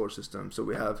of the solar system. So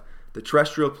we have the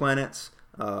terrestrial planets,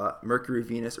 Mercury,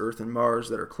 Venus, Earth, and Mars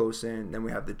that are close in. Then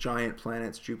we have the giant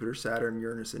planets, Jupiter, Saturn,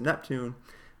 Uranus, and Neptune.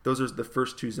 Those are the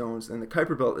first two zones, and the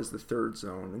Kuiper Belt is the third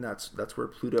zone, and that's where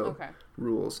Pluto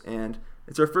rules. And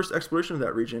it's our first exploration of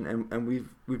that region, and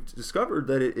we've discovered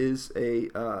that it is a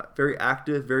very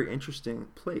active, very interesting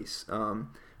place.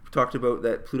 We've talked about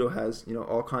that Pluto has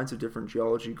all kinds of different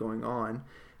geology going on,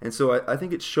 and so I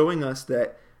think it's showing us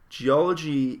that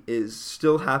geology is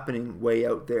still happening way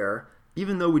out there,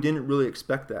 even though we didn't really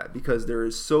expect that, because there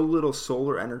is so little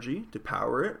solar energy to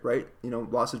power it, right?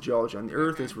 Lots of geology on the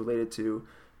Earth is related to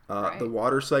the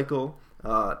water cycle.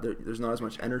 There's not as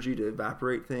much energy to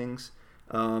evaporate things.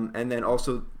 And then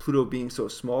also Pluto being so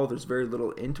small, there's very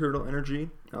little internal energy,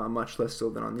 much less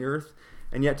so than on the Earth.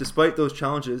 And yet, despite those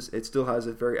challenges, it still has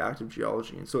a very active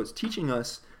geology. And so it's teaching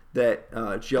us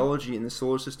that geology in the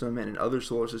solar system and in other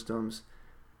solar systems,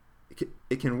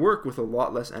 it can work with a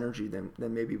lot less energy than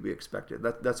maybe we expected.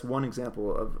 That's one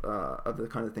example of the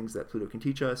kind of things that Pluto can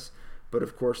teach us. But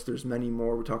of course, there's many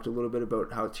more. We talked a little bit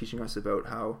about how it's teaching us about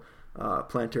how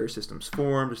planetary systems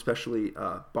formed, especially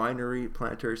binary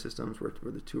planetary systems, where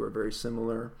the two are very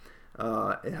similar.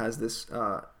 It has this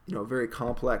very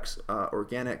complex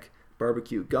organic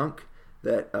barbecue gunk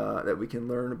that we can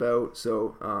learn about.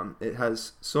 So it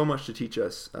has so much to teach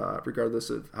us, regardless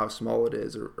of how small it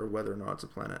is or whether or not it's a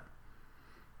planet.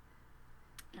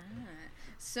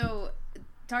 So,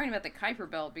 talking about the Kuiper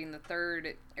Belt being the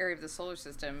third area of the solar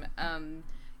system,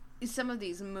 some of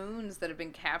these moons that have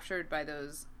been captured by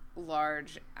those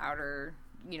large outer,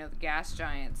 the gas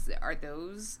giants, are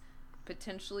those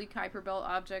potentially Kuiper Belt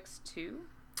objects too?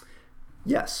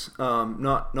 Yes,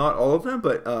 not all of them,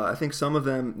 but I think some of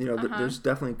them. There's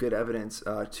definitely good evidence.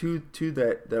 Two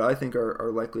that I think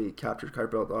are likely captured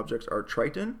Kuiper Belt objects are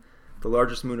Triton, the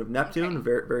largest moon of Neptune, a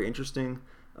very very interesting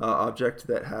object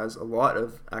that has a lot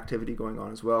of activity going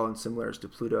on as well, and similar as to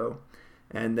Pluto.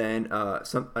 And then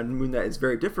a moon that is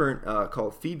very different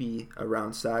called Phoebe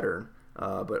around Saturn,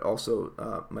 but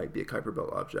also might be a Kuiper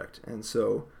Belt object. And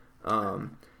so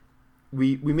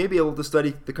we may be able to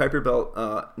study the Kuiper Belt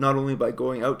not only by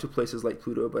going out to places like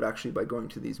Pluto, but actually by going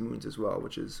to these moons as well,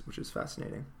 which is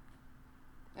fascinating.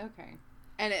 Okay.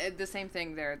 And the same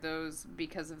thing there, those,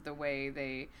 because of the way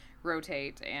they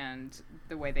rotate and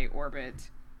the way they orbit,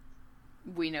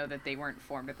 we know that they weren't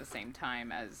formed at the same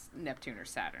time as Neptune or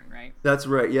Saturn, right? That's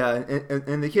right, yeah. And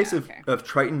in the case of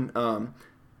Triton,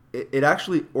 it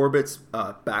actually orbits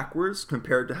backwards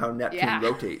compared to how Neptune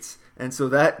rotates. And so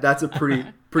that's a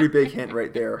pretty big hint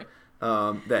right there,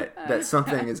 that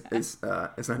something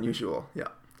is unusual, yeah.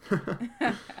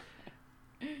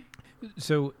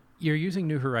 So you're using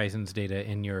New Horizons data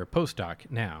in your postdoc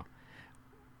now.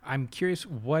 I'm curious,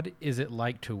 what is it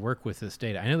like to work with this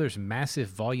data? I know there's massive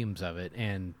volumes of it,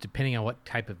 and depending on what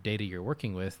type of data you're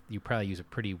working with, you probably use a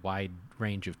pretty wide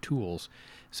range of tools.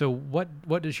 So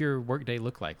what does your workday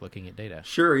look like looking at data?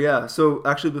 Sure, yeah. So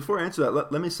actually, before I answer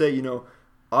that, let me say,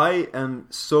 I am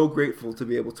so grateful to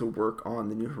be able to work on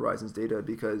the New Horizons data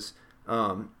because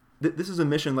this is a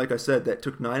mission, like I said, that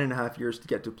took 9.5 years to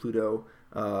get to Pluto.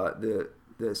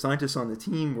 The scientists on the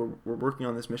team were working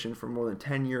on this mission for more than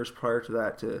 10 years prior to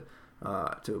that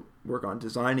to work on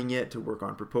designing it, to work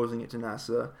on proposing it to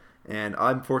NASA. And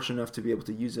I'm fortunate enough to be able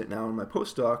to use it now in my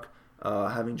postdoc,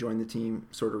 having joined the team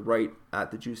sort of right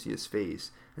at the juiciest phase.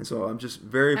 And so I'm just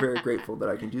very, very grateful that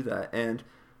I can do that. And,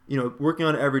 working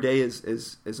on it every day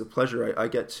is a pleasure. I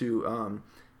get to,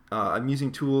 I'm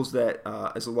using tools that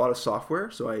is a lot of software.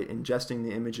 So I ingesting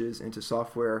the images into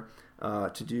software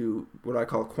to do what I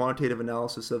call quantitative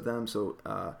analysis of them. So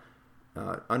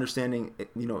understanding,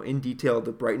 in detail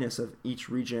the brightness of each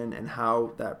region and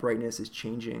how that brightness is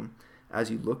changing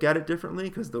as you look at it differently,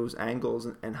 because those angles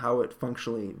and how it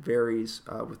functionally varies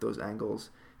with those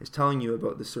angles is telling you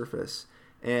about the surface.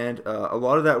 And a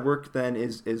lot of that work then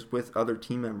is with other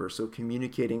team members. So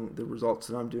communicating the results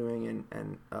that I'm doing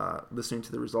and listening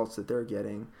to the results that they're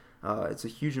getting. It's a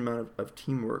huge amount of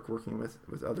teamwork working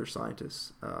with other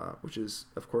scientists, which is,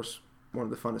 of course, one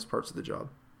of the funnest parts of the job.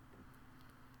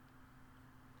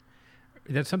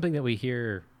 That's something that we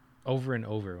hear over and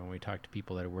over when we talk to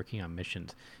people that are working on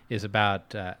missions, is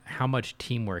about how much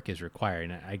teamwork is required.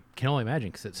 And I can only imagine,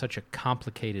 because it's such a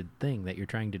complicated thing that you're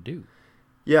trying to do.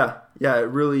 Yeah, it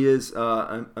really is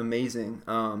amazing.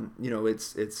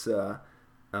 It's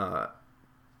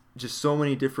just so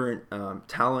many different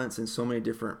talents and so many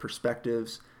different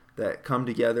perspectives that come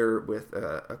together with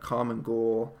a common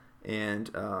goal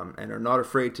and are not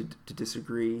afraid to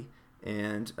disagree.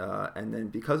 And then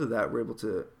because of that, we're able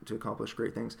to accomplish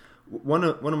great things. One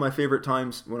of my favorite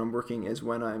times when I'm working is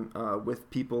when I'm with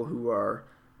people who are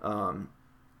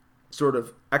sort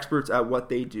of experts at what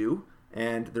they do,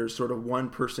 and there's sort of one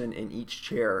person in each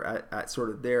chair at sort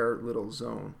of their little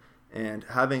zone. And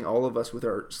having all of us with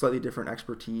our slightly different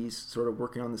expertise sort of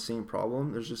working on the same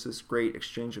problem, there's just this great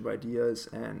exchange of ideas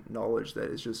and knowledge that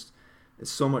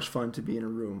it's so much fun to be in a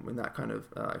room when that kind of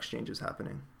exchange is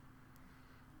happening.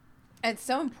 It's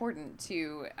so important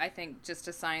to, I think, just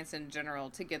to science in general,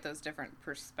 to get those different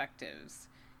perspectives,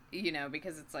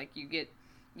 because it's like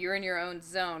you're in your own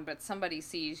zone, but somebody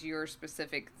sees your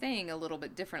specific thing a little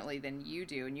bit differently than you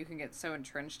do, and you can get so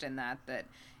entrenched in that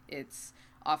it's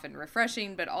often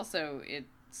refreshing, but also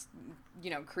it's,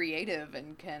 creative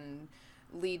and can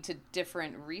lead to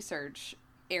different research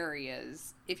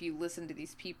areas if you listen to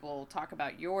these people talk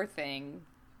about your thing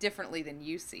differently than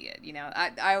you see it.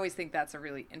 I always think that's a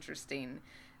really interesting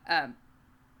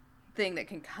thing that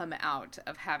can come out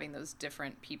of having those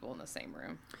different people in the same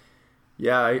room.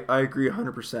 Yeah, I agree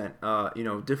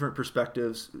 100%. Different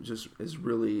perspectives just is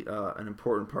really an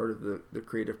important part of the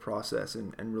creative process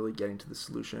and really getting to the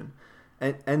solution.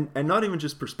 And not even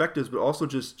just perspectives, but also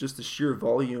just the sheer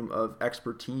volume of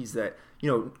expertise that,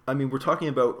 we're talking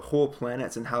about whole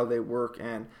planets and how they work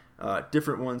and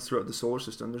different ones throughout the solar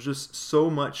system. There's just so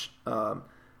much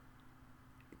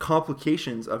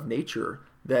complications of nature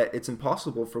that it's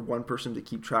impossible for one person to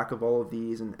keep track of all of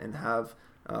these and have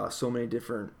so many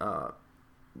different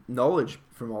knowledge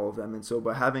from all of them. And so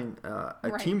by having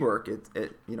a teamwork,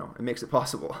 it makes it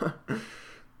possible.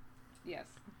 Yes.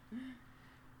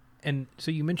 And so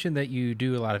you mentioned that you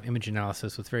do a lot of image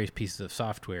analysis with various pieces of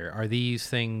software. Are these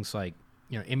things like,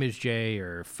 ImageJ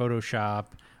or Photoshop,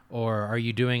 or are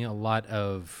you doing a lot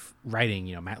of writing,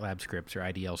 MATLAB scripts or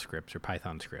IDL scripts or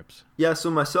Python scripts? Yeah,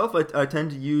 so myself, I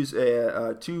tend to use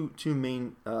two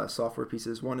main software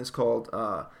pieces. One is called,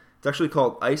 it's actually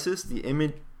called ISIS, the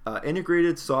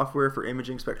integrated software for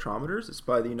imaging spectrometers. It's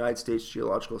by the United States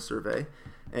Geological Survey,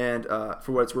 and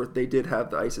for what it's worth, they did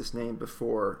have the ISIS name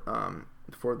before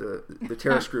the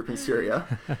terrorist group in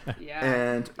Syria.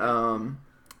 Yeah.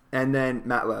 And then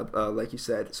MATLAB, like you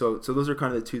said. So those are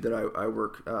kind of the two that I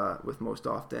work with most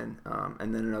often.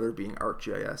 And then another being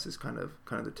ArcGIS is kind of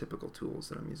the typical tools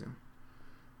that I'm using.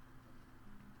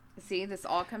 See, this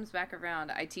all comes back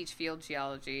around. I teach field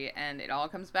geology, and it all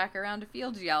comes back around to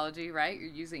field geology, right? You're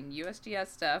using USGS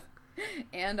stuff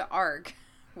and ARC,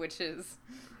 which is,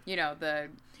 the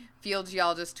field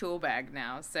geologist tool bag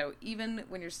now. So even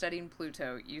when you're studying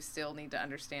Pluto, you still need to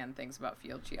understand things about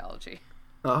field geology.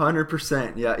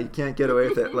 100%. Yeah, you can't get away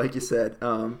with it, like you said.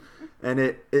 And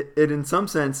it in some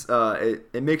sense,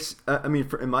 it makes,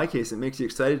 in my case, it makes you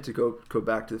excited to go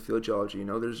back to the field geology.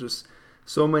 There's just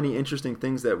so many interesting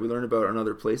things that we learn about in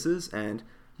other places, and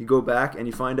you go back and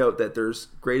you find out that there's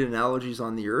great analogies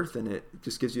on the Earth, and it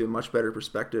just gives you a much better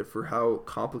perspective for how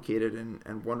complicated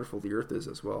and wonderful the Earth is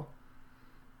as well.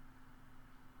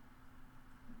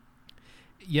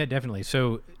 Yeah, definitely.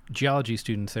 So geology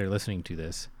students that are listening to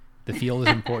this, the field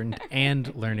is important,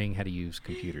 and learning how to use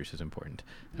computers is important.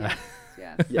 Yes,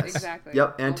 Yes. exactly.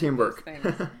 Yep, and Both of teamwork. those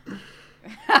things.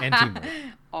 And teamwork.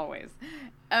 Always.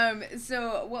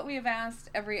 So what we have asked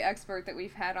every expert that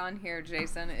we've had on here,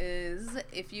 Jason, is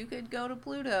if you could go to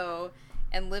Pluto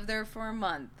and live there for a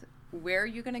month, where are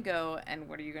you going to go and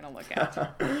what are you going to look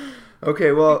at?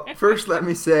 Okay, well, first let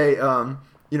me say,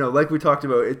 like we talked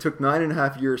about, it took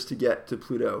 9.5 years to get to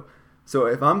Pluto. So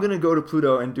if I'm going to go to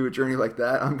Pluto and do a journey like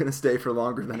that, I'm going to stay for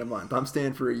longer than a month. I'm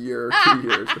staying for a year or 2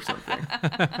 years or something.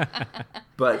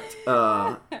 But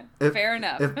Fair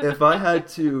enough. if I had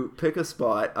to pick a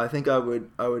spot, I think I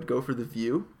would go for the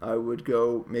view. I would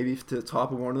go maybe to the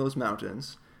top of one of those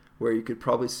mountains where you could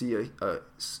probably see a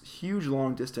huge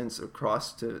long distance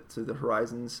across to the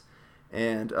horizons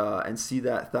and see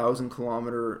that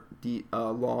 1,000-kilometer deep,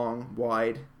 long,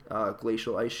 wide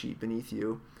glacial ice sheet beneath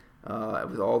you.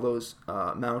 With all those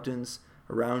mountains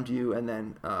around you, and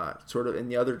then sort of in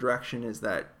the other direction is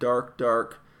that dark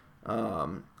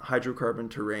hydrocarbon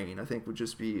terrain. I think would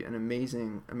just be an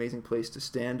amazing place to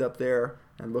stand up there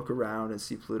and look around and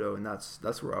see Pluto, and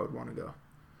that's where I would want to go.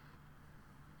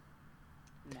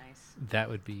 Nice. That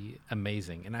would be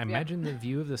amazing. And I imagine the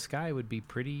view of the sky would be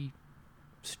pretty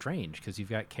strange because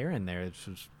you've got Karen there.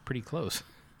 It's pretty close.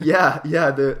 Yeah.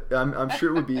 I'm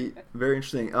sure it would be very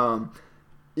interesting.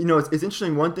 It's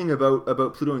interesting. One thing about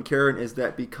Pluto and Charon is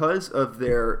that because of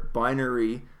their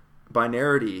binarity,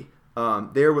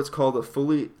 they're what's called a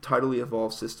fully tidally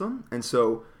evolved system, and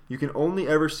so you can only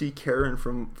ever see Charon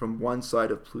from one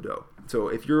side of Pluto. So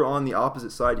if you're on the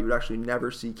opposite side, you would actually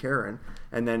never see Charon.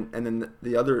 And then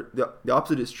the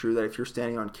opposite is true, that if you're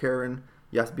standing on Charon,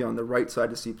 you have to be on the right side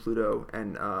to see Pluto,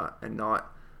 and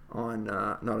not on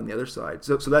the other side.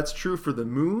 So that's true for the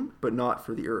moon, but not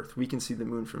for the Earth. We can see the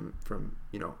moon from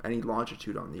any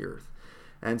longitude on the Earth.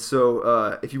 And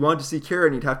so if you wanted to see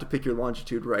Charon, you'd have to pick your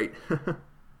longitude right.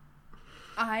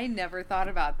 I never thought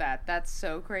about that. That's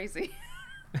so crazy.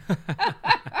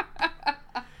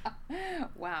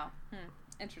 Wow.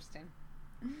 Interesting.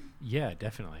 Yeah,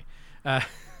 definitely.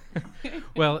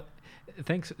 Well,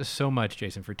 thanks so much,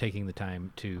 Jason, for taking the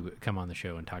time to come on the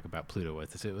show and talk about Pluto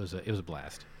with us. It was a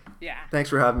blast. Yeah. Thanks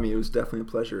for having me. It was definitely a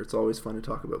pleasure. It's always fun to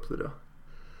talk about Pluto.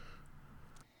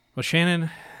 Well, Shannon,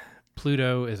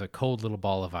 Pluto is a cold little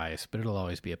ball of ice, but it'll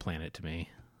always be a planet to me.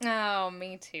 Oh,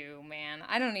 me too, man.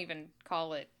 I don't even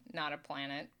call it not a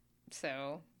planet.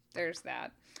 So there's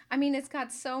that. I mean, it's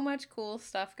got so much cool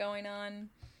stuff going on.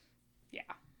 Yeah.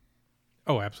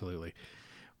 Oh, absolutely.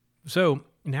 So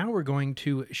now we're going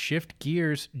to shift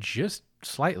gears just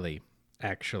slightly,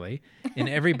 actually, in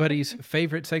everybody's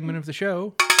favorite segment of the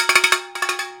show,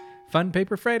 Fun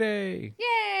Paper Friday.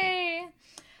 Yay!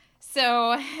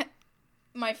 So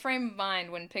my frame of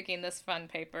mind when picking this fun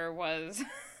paper was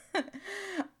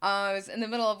I was in the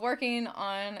middle of working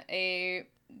on a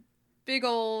big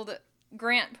old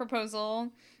grant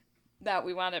proposal that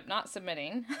we wound up not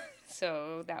submitting.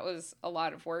 So that was a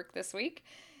lot of work this week.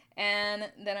 And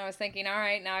then I was thinking, all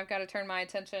right, now I've got to turn my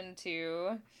attention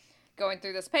to going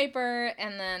through this paper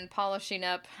and then polishing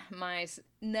up my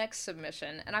next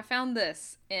submission. And I found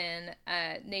this in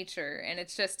Nature, and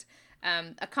it's just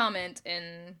a comment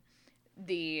in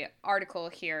the article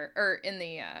here, or in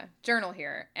the journal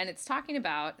here, and it's talking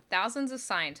about thousands of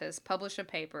scientists publish a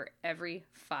paper every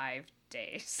 5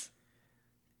 days.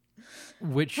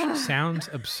 Which sounds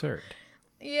absurd.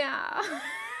 Yeah.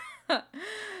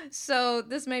 So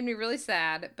this made me really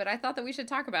sad, but I thought that we should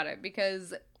talk about it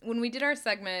because when we did our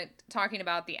segment talking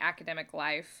about the academic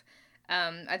life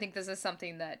I think this is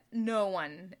something that no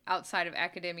one outside of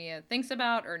academia thinks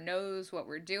about or knows what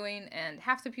we're doing, and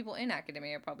half the people in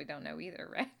academia probably don't know either,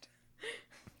 right?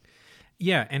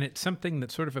 Yeah, and it's something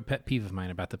that's sort of a pet peeve of mine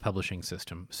about the publishing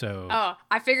system. So, Oh,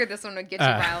 I figured this one would get you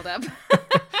riled up.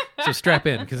 so strap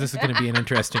in, because this is going to be an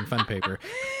interesting, fun paper.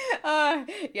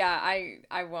 Yeah,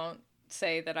 I won't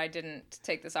say that I didn't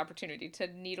take this opportunity to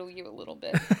needle you a little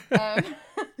bit.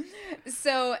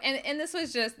 So, and this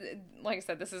was just, like I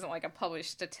said, this isn't like a published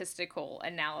statistical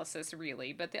analysis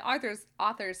really, but the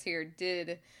authors here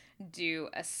did do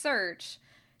a search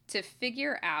to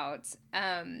figure out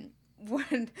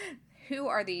who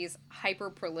are these hyper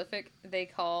prolific, they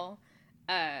call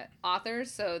authors.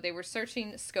 So they were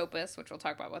searching Scopus, which we'll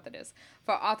talk about what that is,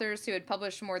 for authors who had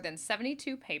published more than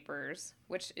 72 papers,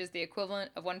 which is the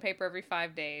equivalent of one paper every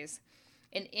 5 days,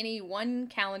 in any one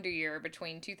calendar year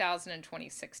between 2000 and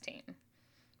 2016,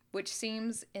 which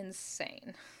seems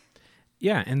insane.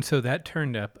 Yeah, and so that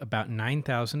turned up about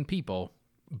 9,000 people,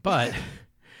 but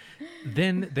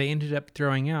then they ended up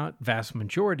throwing out vast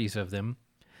majorities of them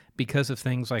because of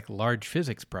things like large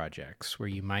physics projects, where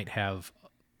you might have,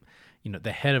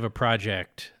 the head of a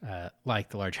project like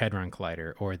the Large Hadron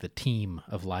Collider or the team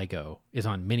of LIGO is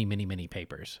on many, many, many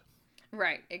papers.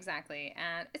 Right, exactly.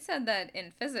 And it said that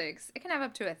in physics, it can have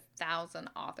up to 1,000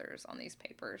 authors on these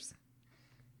papers.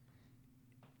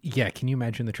 Yeah, can you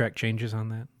imagine the track changes on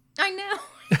that? I know.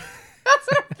 That's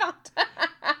what I thought.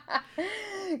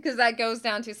 Because that goes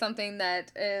down to something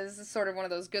that is sort of one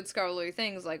of those good scholarly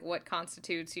things, like what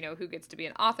constitutes, who gets to be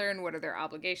an author and what are their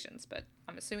obligations. But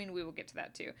I'm assuming we will get to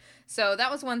that too. So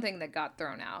that was one thing that got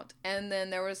thrown out. And then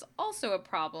there was also a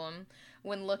problem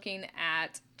when looking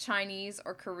at Chinese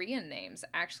or Korean names,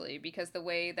 actually, because the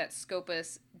way that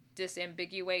Scopus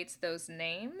disambiguates those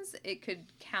names, it could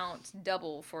count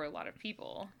double for a lot of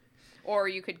people. Or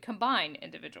you could combine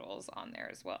individuals on there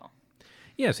as well.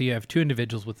 Yeah, so you have two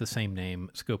individuals with the same name.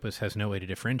 Scopus has no way to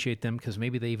differentiate them because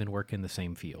maybe they even work in the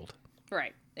same field.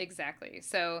 Right, exactly.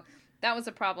 So that was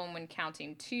a problem when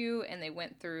counting two, and they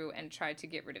went through and tried to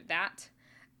get rid of that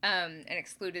and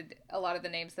excluded a lot of the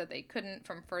names that they couldn't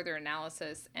from further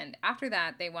analysis. And after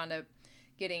that, they wound up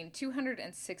getting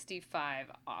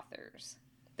 265 authors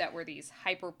that were these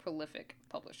hyper-prolific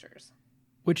publishers.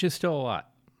 Which is still a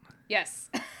lot. Yes.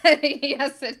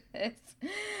 Yes, it is.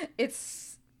 It's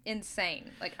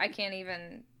insane. Like, I can't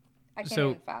even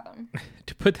fathom.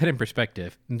 To put that in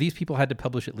perspective, these people had to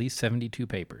publish at least 72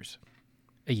 papers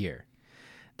a year.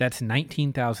 That's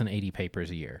 19,080 papers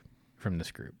a year from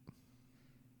this group.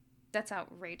 That's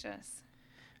outrageous.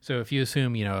 So if you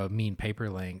assume, a mean paper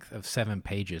length of 7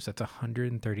 pages, that's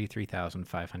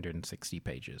 133,560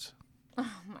 pages.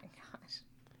 Oh my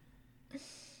gosh.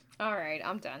 All right,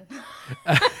 I'm done.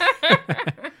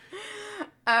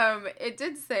 It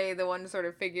did say, the one sort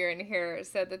of figure in here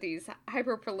said that these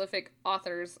hyper-prolific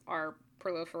authors are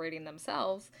proliferating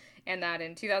themselves, and that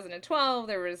in 2012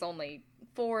 there was only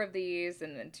 4 of these,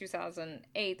 and in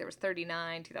 2008 there was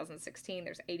 39, 2016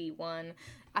 there's 81.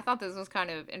 I thought this was kind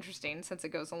of interesting since it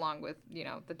goes along with,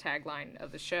 the tagline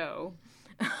of the show,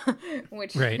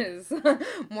 which is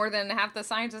more than half the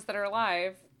scientists that are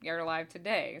alive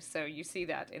today. So you see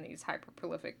that in these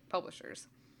hyper-prolific publishers.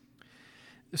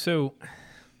 So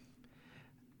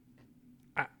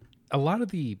a lot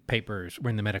of the papers were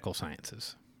in the medical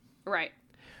sciences. Right.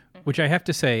 Which I have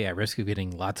to say, at risk of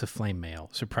getting lots of flame mail,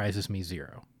 surprises me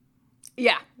zero.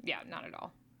 Yeah, not at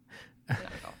all. Not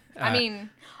at all. I mean,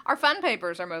 our fun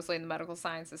papers are mostly in the medical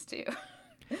sciences too,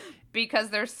 because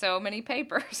there's so many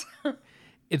papers.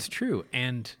 It's true,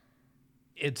 and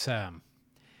it's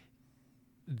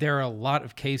there are a lot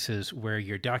of cases where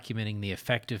you're documenting the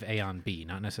effect of A on B,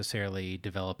 not necessarily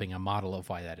developing a model of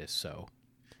why that is so.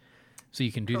 So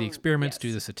you can do the experiments,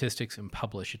 do the statistics, and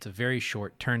publish. It's a very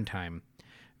short turn time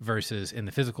versus in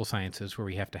the physical sciences where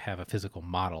we have to have a physical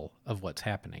model of what's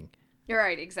happening. You're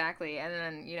right, exactly. And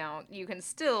then, you can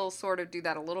still sort of do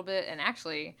that a little bit. And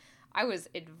actually, I was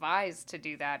advised to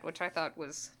do that, which I thought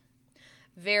was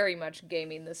very much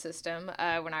gaming the system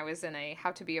when I was in a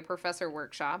How to Be a Professor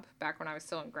workshop back when I was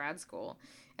still in grad school.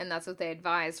 And that's what they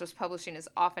advised, was publishing as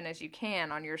often as you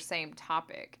can on your same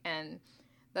topic. And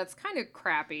that's kind of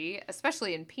crappy,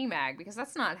 especially in PMAG, because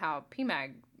that's not how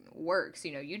PMAG works.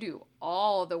 You do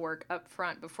all the work up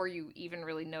front before you even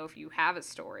really know if you have a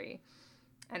story.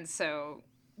 And so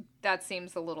that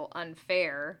seems a little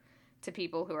unfair to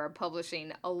people who are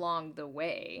publishing along the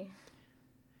way.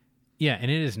 Yeah, and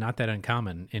it is not that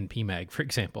uncommon in PMAG, for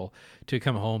example, to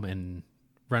come home and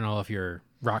run all of your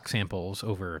rock samples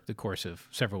over the course of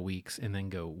several weeks and then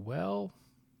go, well,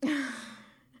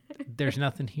 there's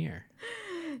nothing here.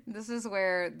 This is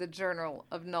where the Journal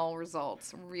of Null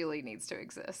Results really needs to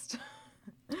exist.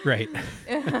 Right.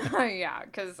 Yeah,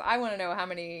 because I want to know how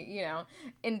many,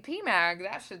 in PMAG,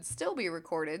 that should still be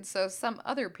recorded, so some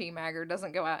other PMAGger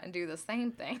doesn't go out and do the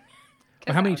same thing.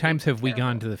 Well, how many times have we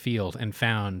gone to the field and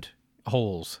found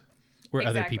holes where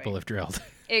other Exactly. people have drilled?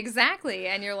 Exactly,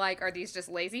 and you're like, are these just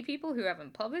lazy people who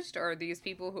haven't published, or are these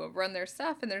people who have run their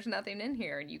stuff and there's nothing in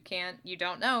here, and you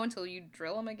don't know until you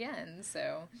drill them again,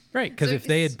 so... Right, because So if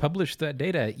they it's- had published that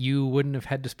data, you wouldn't have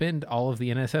had to spend all of the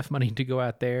NSF money to go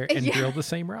out there and Yeah. drill the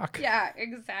same rock. Yeah,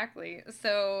 exactly.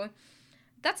 So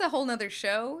that's a whole nother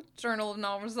show, Journal of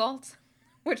Null Results,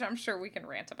 which I'm sure we can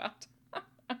rant about.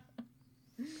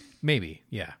 Maybe,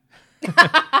 yeah.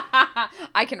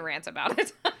 I can rant about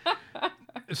it.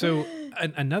 So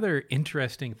another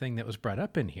interesting thing that was brought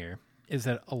up in here is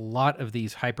that a lot of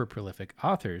these hyperprolific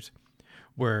authors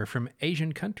were from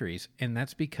Asian countries, and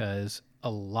that's because a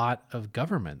lot of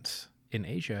governments in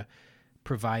Asia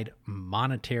provide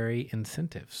monetary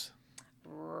incentives.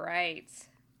 Right.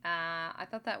 I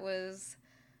thought that was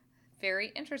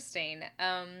very interesting.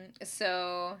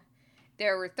 So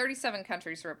there were 37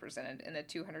 countries represented in the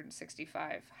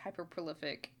 265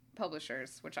 hyperprolific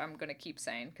publishers, which I'm going to keep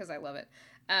saying because I love it,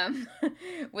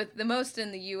 with the most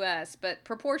in the U.S., but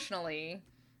proportionally,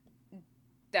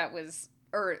 that was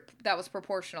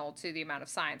proportional to the amount of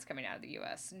science coming out of the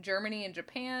U.S. Germany and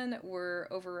Japan were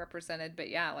overrepresented, but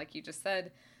yeah, like you just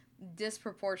said,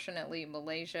 disproportionately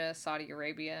Malaysia, Saudi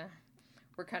Arabia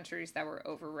were countries that were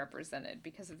overrepresented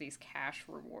because of these cash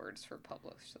rewards for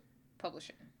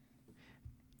publishing.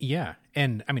 Yeah,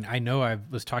 and I mean, I know I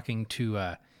was talking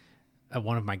to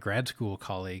one of my grad school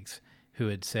colleagues who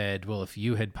had said, well, if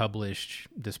you had published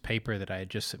this paper that I had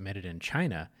just submitted in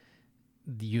China,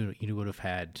 you would have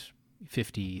had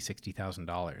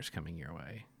 $50,000-$60,000 coming your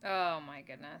way. Oh my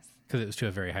goodness. Because it was to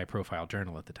a very high profile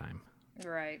journal at the time.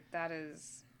 Right.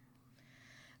 That's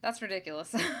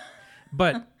ridiculous.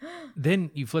 But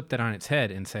then you flip that on its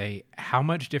head and say, how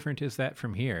much different is that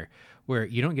from here, where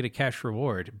you don't get a cash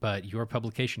reward, but your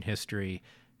publication history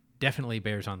definitely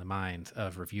bears on the minds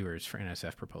of reviewers for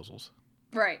NSF proposals.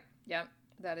 Right. Yep.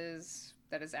 That is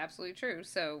absolutely true.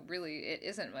 So really, it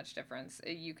isn't much difference.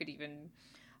 You could even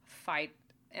fight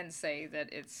and say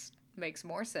that it makes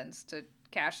more sense to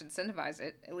cash incentivize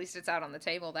it. At least it's out on the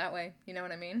table that way. You know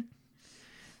what I mean?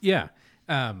 Yeah.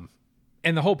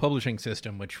 And the whole publishing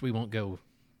system, which we won't go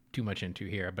too much into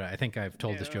here, but I think I've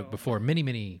told this joke before many,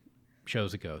 many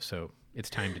shows ago, so it's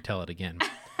time to tell it again.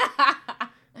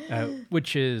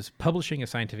 Which is publishing a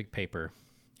scientific paper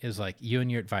is like you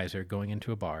and your advisor going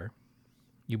into a bar.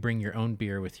 You bring your own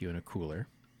beer with you in a cooler.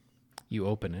 You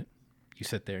open it. You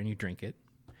sit there and you drink it.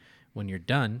 When you're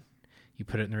done, you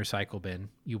put it in the recycle bin.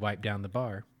 You wipe down the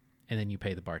bar, and then you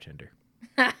pay the bartender.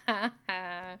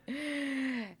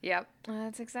 Yep,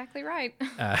 that's exactly right.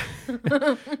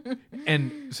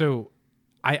 And so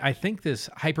I think this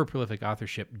hyperprolific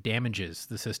authorship damages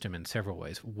the system in several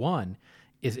ways. One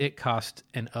is it costs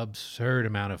an absurd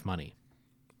amount of money.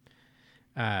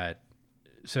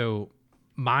 So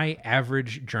my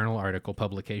average journal article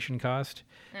publication cost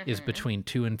is between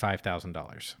 $2,000 and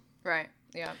 $5,000. Right.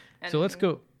 Yeah. So let's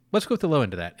go with the low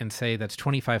end of that and say that's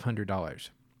 $2,500.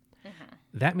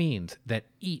 That means that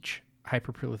each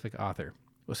hyperprolific author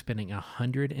was spending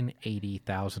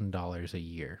 $180,000 a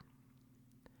year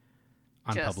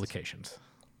on Just publications.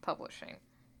 publishing.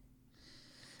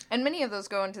 And many of those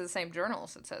go into the same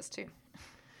journals, it says, too.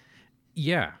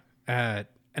 Yeah. And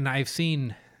I've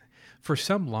seen for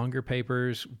some longer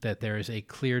papers that there is a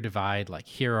clear divide, like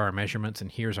here are our measurements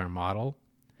and here's our model.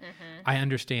 I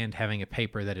understand having a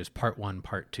paper that is part 1,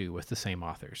 part 2 with the same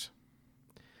authors.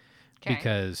 Okay.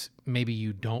 Because maybe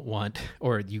you don't want,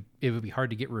 or it would be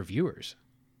hard to get reviewers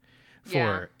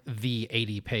for the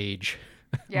 80-page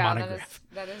monograph.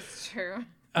 that is true.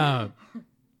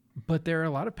 But there are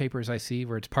a lot of papers I see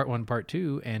where it's part 1, part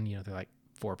 2, and they're like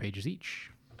 4 pages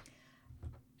each.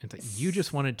 It's like you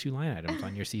just wanted 2 line items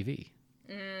on your CV.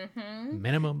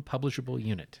 Minimum publishable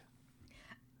unit.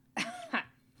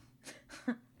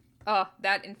 Oh,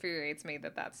 that infuriates me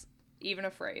that's even a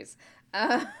phrase.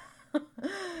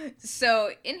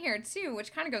 So in here too,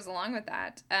 which kind of goes along with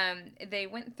that, they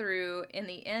went through in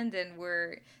the end and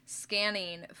were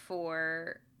scanning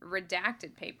for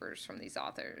redacted papers from these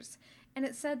authors. And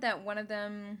it said that one of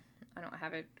them, I don't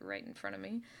have it right in front of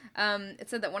me,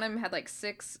 it said that one of them had like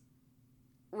 6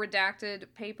 redacted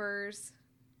papers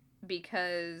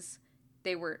because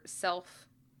they were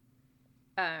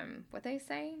what they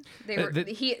say? They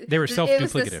were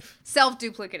self-duplicative.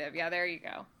 Self-duplicative. Yeah, there you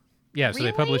go. Yeah, so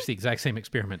Really? they published the exact same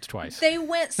experiments twice. They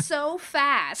went so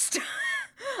fast.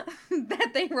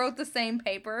 that they wrote the same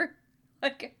paper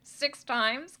like 6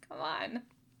 times. Come on.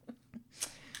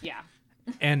 Yeah.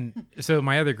 And so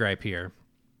my other gripe here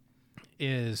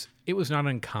is it was not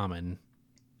uncommon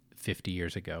 50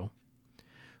 years ago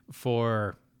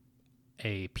for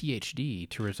a PhD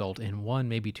to result in 1,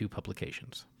 maybe 2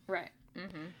 publications. Right.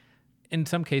 Mm-hmm. In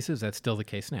some cases, that's still the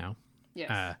case now.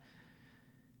 Yes.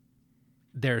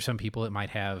 There are some people that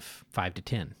might have 5 to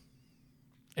 10.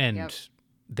 And Yep.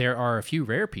 there are a few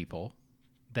rare people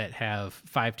that have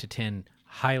 5 to 10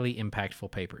 highly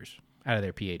impactful papers out of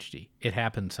their PhD. It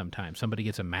happens sometimes. Somebody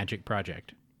gets a magic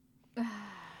project.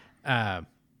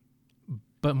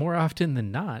 But more often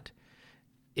than not,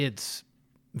 it's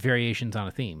variations on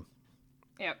a theme.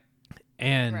 Yep.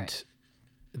 And Right.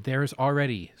 there's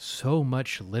already so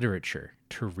much literature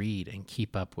to read and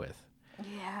keep up with.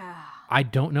 Yeah. I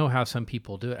don't know how some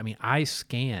people do it. I mean, I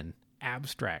scan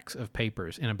abstracts of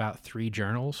papers in about 3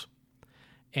 journals,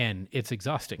 and it's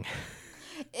exhausting.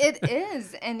 It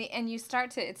is, and you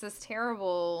start to. It's this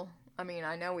terrible. I mean,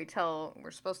 I know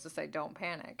we're supposed to say don't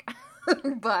panic,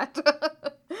 but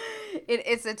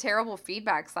it's a terrible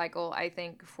feedback cycle. I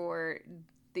think for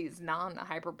these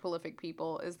non-hyper prolific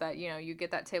people is that you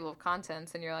get that table of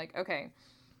contents and you're like, okay,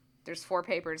 there's 4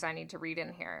 papers I need to read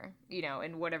in here,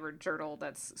 in whatever journal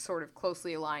that's sort of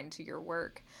closely aligned to your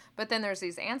work. But then there's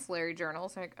these ancillary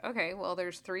journals. Like, okay, well,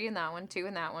 there's 3 in that one, 2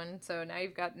 in that one. So now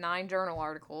you've got 9 journal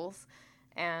articles.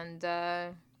 And,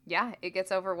 yeah, it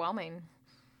gets overwhelming.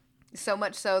 So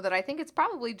much so that I think it's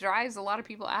probably drives a lot of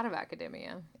people out of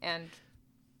academia. And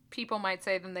people might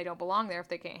say then they don't belong there if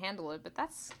they can't handle it. But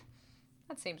that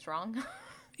seems wrong.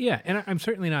 Yeah, and I'm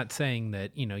certainly not saying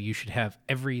that, you should have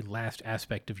every last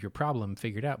aspect of your problem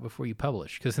figured out before you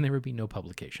publish, because then there would be no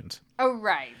publications. Oh,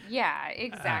 right. Yeah,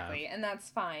 exactly. And that's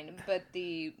fine. But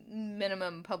the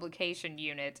minimum publication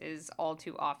unit is all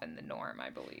too often the norm, I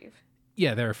believe.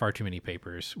 Yeah, there are far too many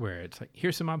papers where it's like,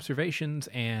 here's some observations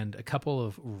and a couple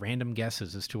of random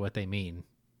guesses as to what they mean.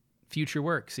 Future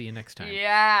work. See you next time.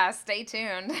 Yeah, stay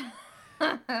tuned.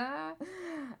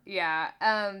 Yeah.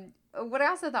 What I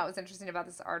also thought was interesting about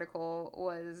this article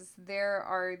was there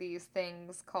are these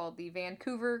things called the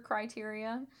Vancouver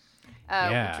criteria.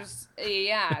 Yeah. Which was,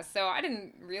 yeah, so I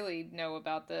didn't really know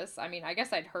about this. I mean, I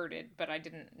guess I'd heard it, but I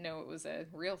didn't know it was a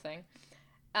real thing.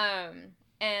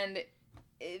 And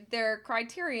there are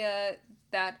criteria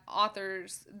that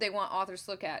they want authors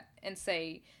to look at and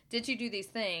say, did you do these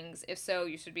things? If so,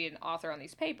 you should be an author on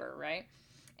these paper, right?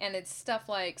 And it's stuff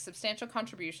like substantial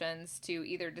contributions to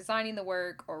either designing the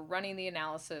work or running the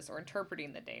analysis or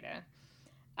interpreting the data,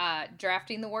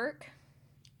 drafting the work,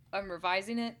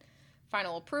 revising it,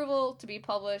 final approval to be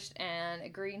published, and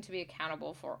agreeing to be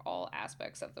accountable for all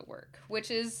aspects of the work, which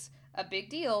is a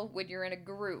big deal when you're in a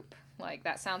group. Like,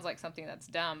 that sounds like something that's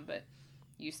dumb, but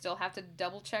you still have to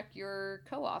double check your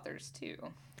co-authors too.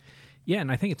 Yeah,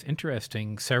 and I think it's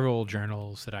interesting. Several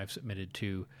journals that I've submitted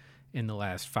to in the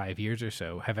last 5 years or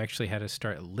so have actually had to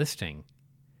start listing.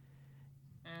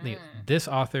 This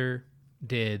author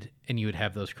did, and you would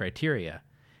have those criteria.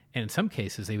 And in some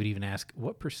cases, they would even ask,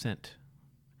 what percent?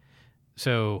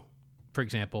 So, for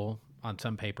example, on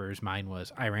some papers, mine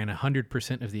was, I ran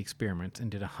 100% of the experiments and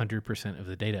did 100% of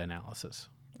the data analysis.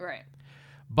 Right.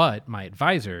 But my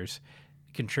advisors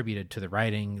contributed to the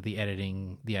writing, the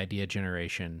editing, the idea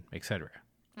generation, etc.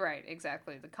 Right,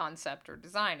 exactly. The concept or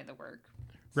design of the work.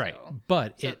 Right. So,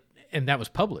 But and that was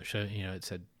published. So, it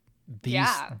said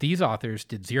these authors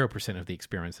did 0% of the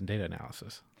experiments and data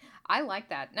analysis. I like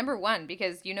that. Number one,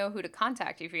 because you know who to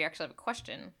contact if you actually have a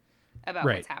question about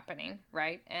what's happening,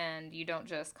 right? And you don't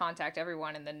just contact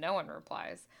everyone and then no one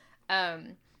replies.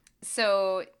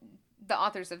 So the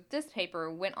authors of this paper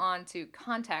went on to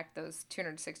contact those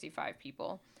 265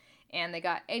 people, and they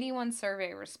got 81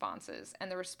 survey responses. And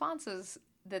the responses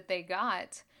that they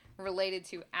got related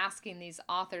to asking these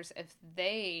authors if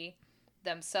they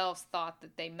themselves thought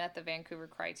that they met the Vancouver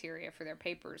criteria for their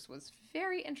papers was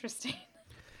very interesting.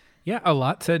 Yeah, a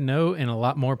lot said no, and a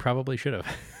lot more probably should have.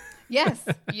 Yes,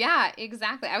 yeah,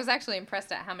 exactly. I was actually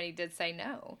impressed at how many did say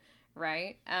no,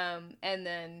 right? And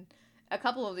then a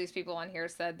couple of these people on here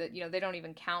said that, they don't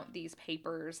even count these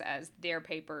papers as their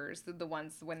papers, the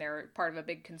ones when they're part of a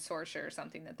big consortia or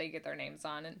something that they get their names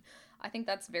on. And I think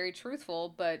that's very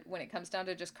truthful, but when it comes down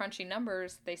to just crunching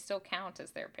numbers, they still count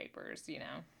as their papers,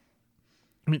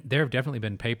 I mean, there have definitely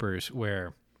been papers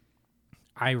where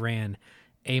I ran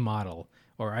a model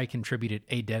or I contributed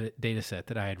a data set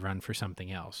that I had run for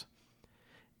something else.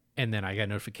 And then I got a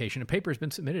notification, a paper has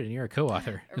been submitted and you're a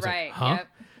co-author. Right. Like, huh?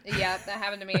 Yep. That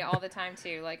happened to me all the time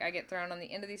too. Like, I get thrown on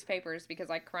the end of these papers because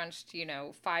I crunched,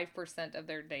 5% of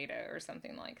their data or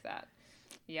something like that.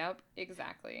 Yep,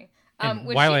 exactly. And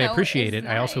Which, while you I know, appreciate is it,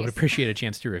 I also would nice. appreciate a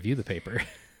chance to review the paper.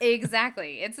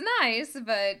 Exactly. It's nice,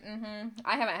 but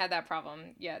I haven't had that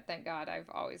problem yet. Thank God. I've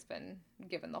always been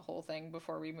given the whole thing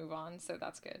before we move on, so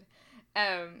that's good.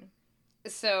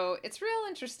 So it's real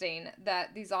interesting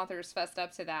that these authors fessed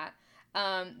up to that.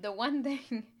 The one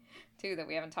thing, too, that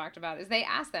we haven't talked about is they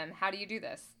asked them, how do you do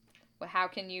this? Well, how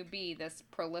can you be this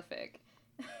prolific?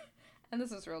 And this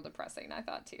was real depressing, I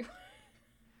thought, too.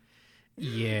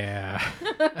 Yeah.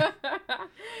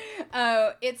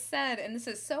 It said, and this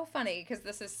is so funny because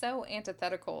this is so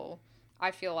antithetical,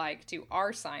 I feel like, to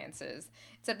our sciences.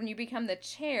 It said when you become the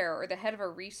chair or the head of a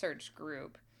research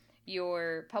group,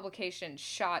 your publication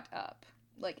shot up,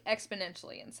 like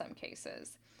exponentially in some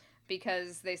cases,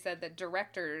 because they said that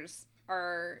directors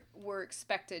were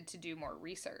expected to do more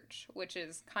research, which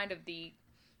is kind of the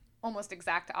almost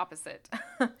exact opposite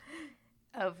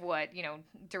of what,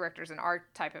 directors in our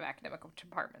type of academic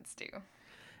departments do.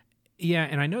 Yeah,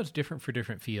 and I know it's different for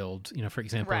different fields. For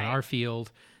example, in Right. our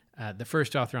field, the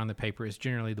first author on the paper is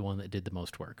generally the one that did the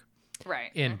most work. Right.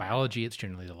 In biology, it's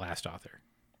generally the last author.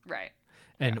 Right.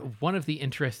 And one of the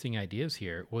interesting ideas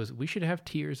here was we should have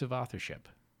tiers of authorship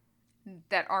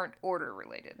That aren't order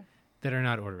related. that are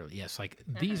not orderly. Yes, like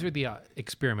these are the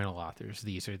experimental authors.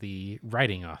 These are the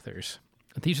writing authors.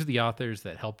 These are the authors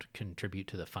that helped contribute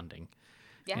to the funding.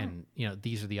 Yeah. And,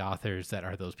 these are the authors that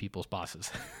are those people's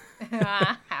bosses.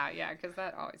 Yeah, because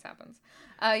that always happens.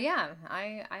 Yeah,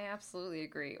 I absolutely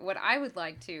agree. What I would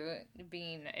like to,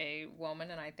 being a woman,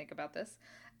 and I think about this,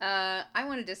 I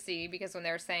wanted to see, because when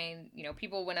they were saying,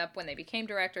 people went up when they became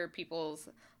director, people's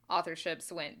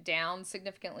authorships went down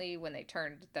significantly when they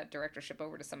turned that directorship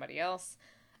over to somebody else.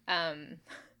 I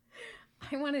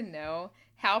want to know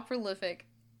how prolific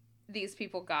these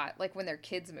people got, like, when their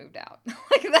kids moved out.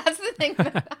 That's the thing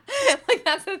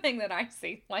that's the thing that I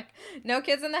see. Like, no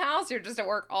kids in the house, you're just at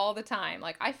work all the time.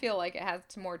 Like, I feel like it has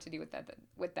more to do with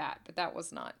that, but that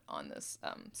was not on this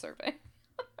survey.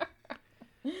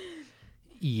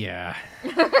 Yeah.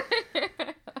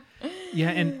 Yeah,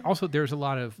 and also there's a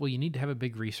lot of, you need to have a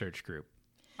big research group.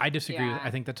 I disagree. Yeah.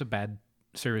 I think that's a bad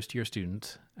service to your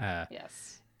students.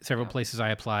 Yes. Several places I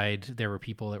applied, there were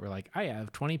people that were like, I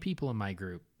have 20 people in my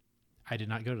group. I did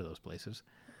not go to those places.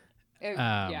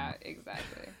 Yeah,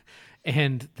 exactly.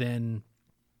 And then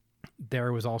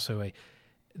there was also I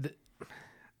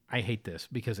hate this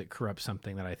because it corrupts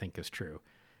something that I think is true.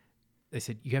 They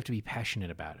said, you have to be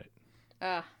passionate about it.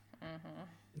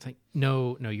 It's like,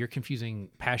 no, you're confusing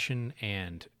passion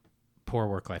and poor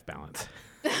work-life balance.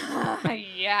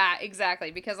 Yeah,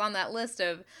 exactly. Because on that list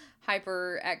of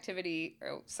hyperactivity,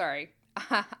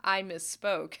 I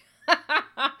misspoke.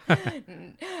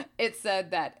 It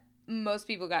said that most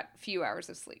people got few hours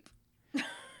of sleep.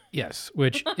 Yes,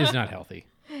 which is not healthy.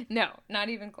 No, not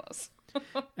even close.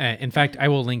 In fact, I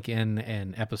will link in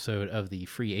an episode of the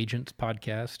Free Agents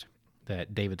podcast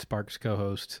that David Sparks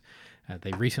co-hosts.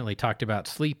 They recently talked about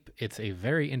sleep. It's a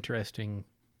very interesting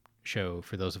show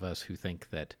for those of us who think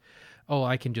that,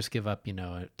 I can just give up,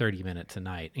 30 minutes a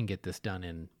night and get this done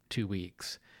in 2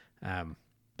 weeks.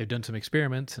 They've done some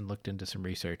experiments and looked into some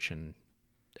research, and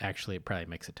actually it probably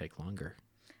makes it take longer.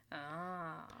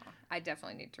 I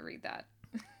definitely need to read that.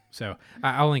 So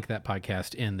I'll link that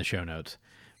podcast in the show notes.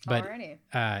 But Alrighty.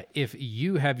 if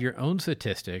you have your own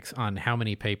statistics on how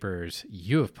many papers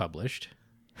you have published,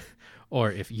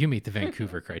 or if you meet the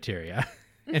Vancouver criteria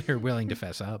and are willing to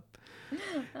fess up,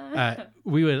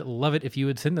 we would love it if you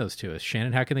would send those to us.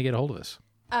 Shannon, how can they get a hold of us?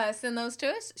 Send those to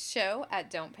us,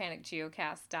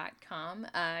 show@don'tpanicgeocast.com.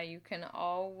 You can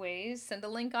always send a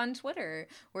link on Twitter.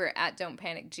 We're at Don't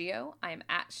Panic Geo. I am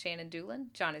at Shannon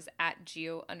Doolin. John is at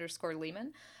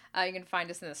Geo_Lehman. You can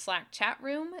find us in the Slack chat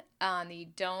room on the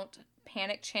Don't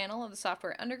Panic channel of the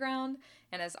Software Underground.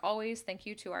 And as always, thank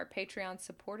you to our Patreon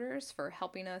supporters for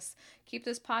helping us keep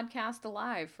this podcast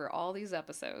alive for all these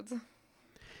episodes.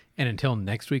 And until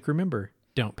next week, remember,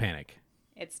 don't panic.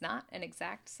 It's not an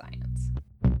exact science.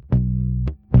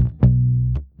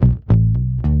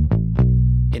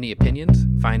 Any opinions,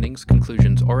 findings,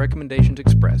 conclusions, or recommendations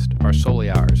expressed are solely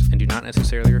ours and do not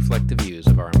necessarily reflect the views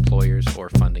of our employer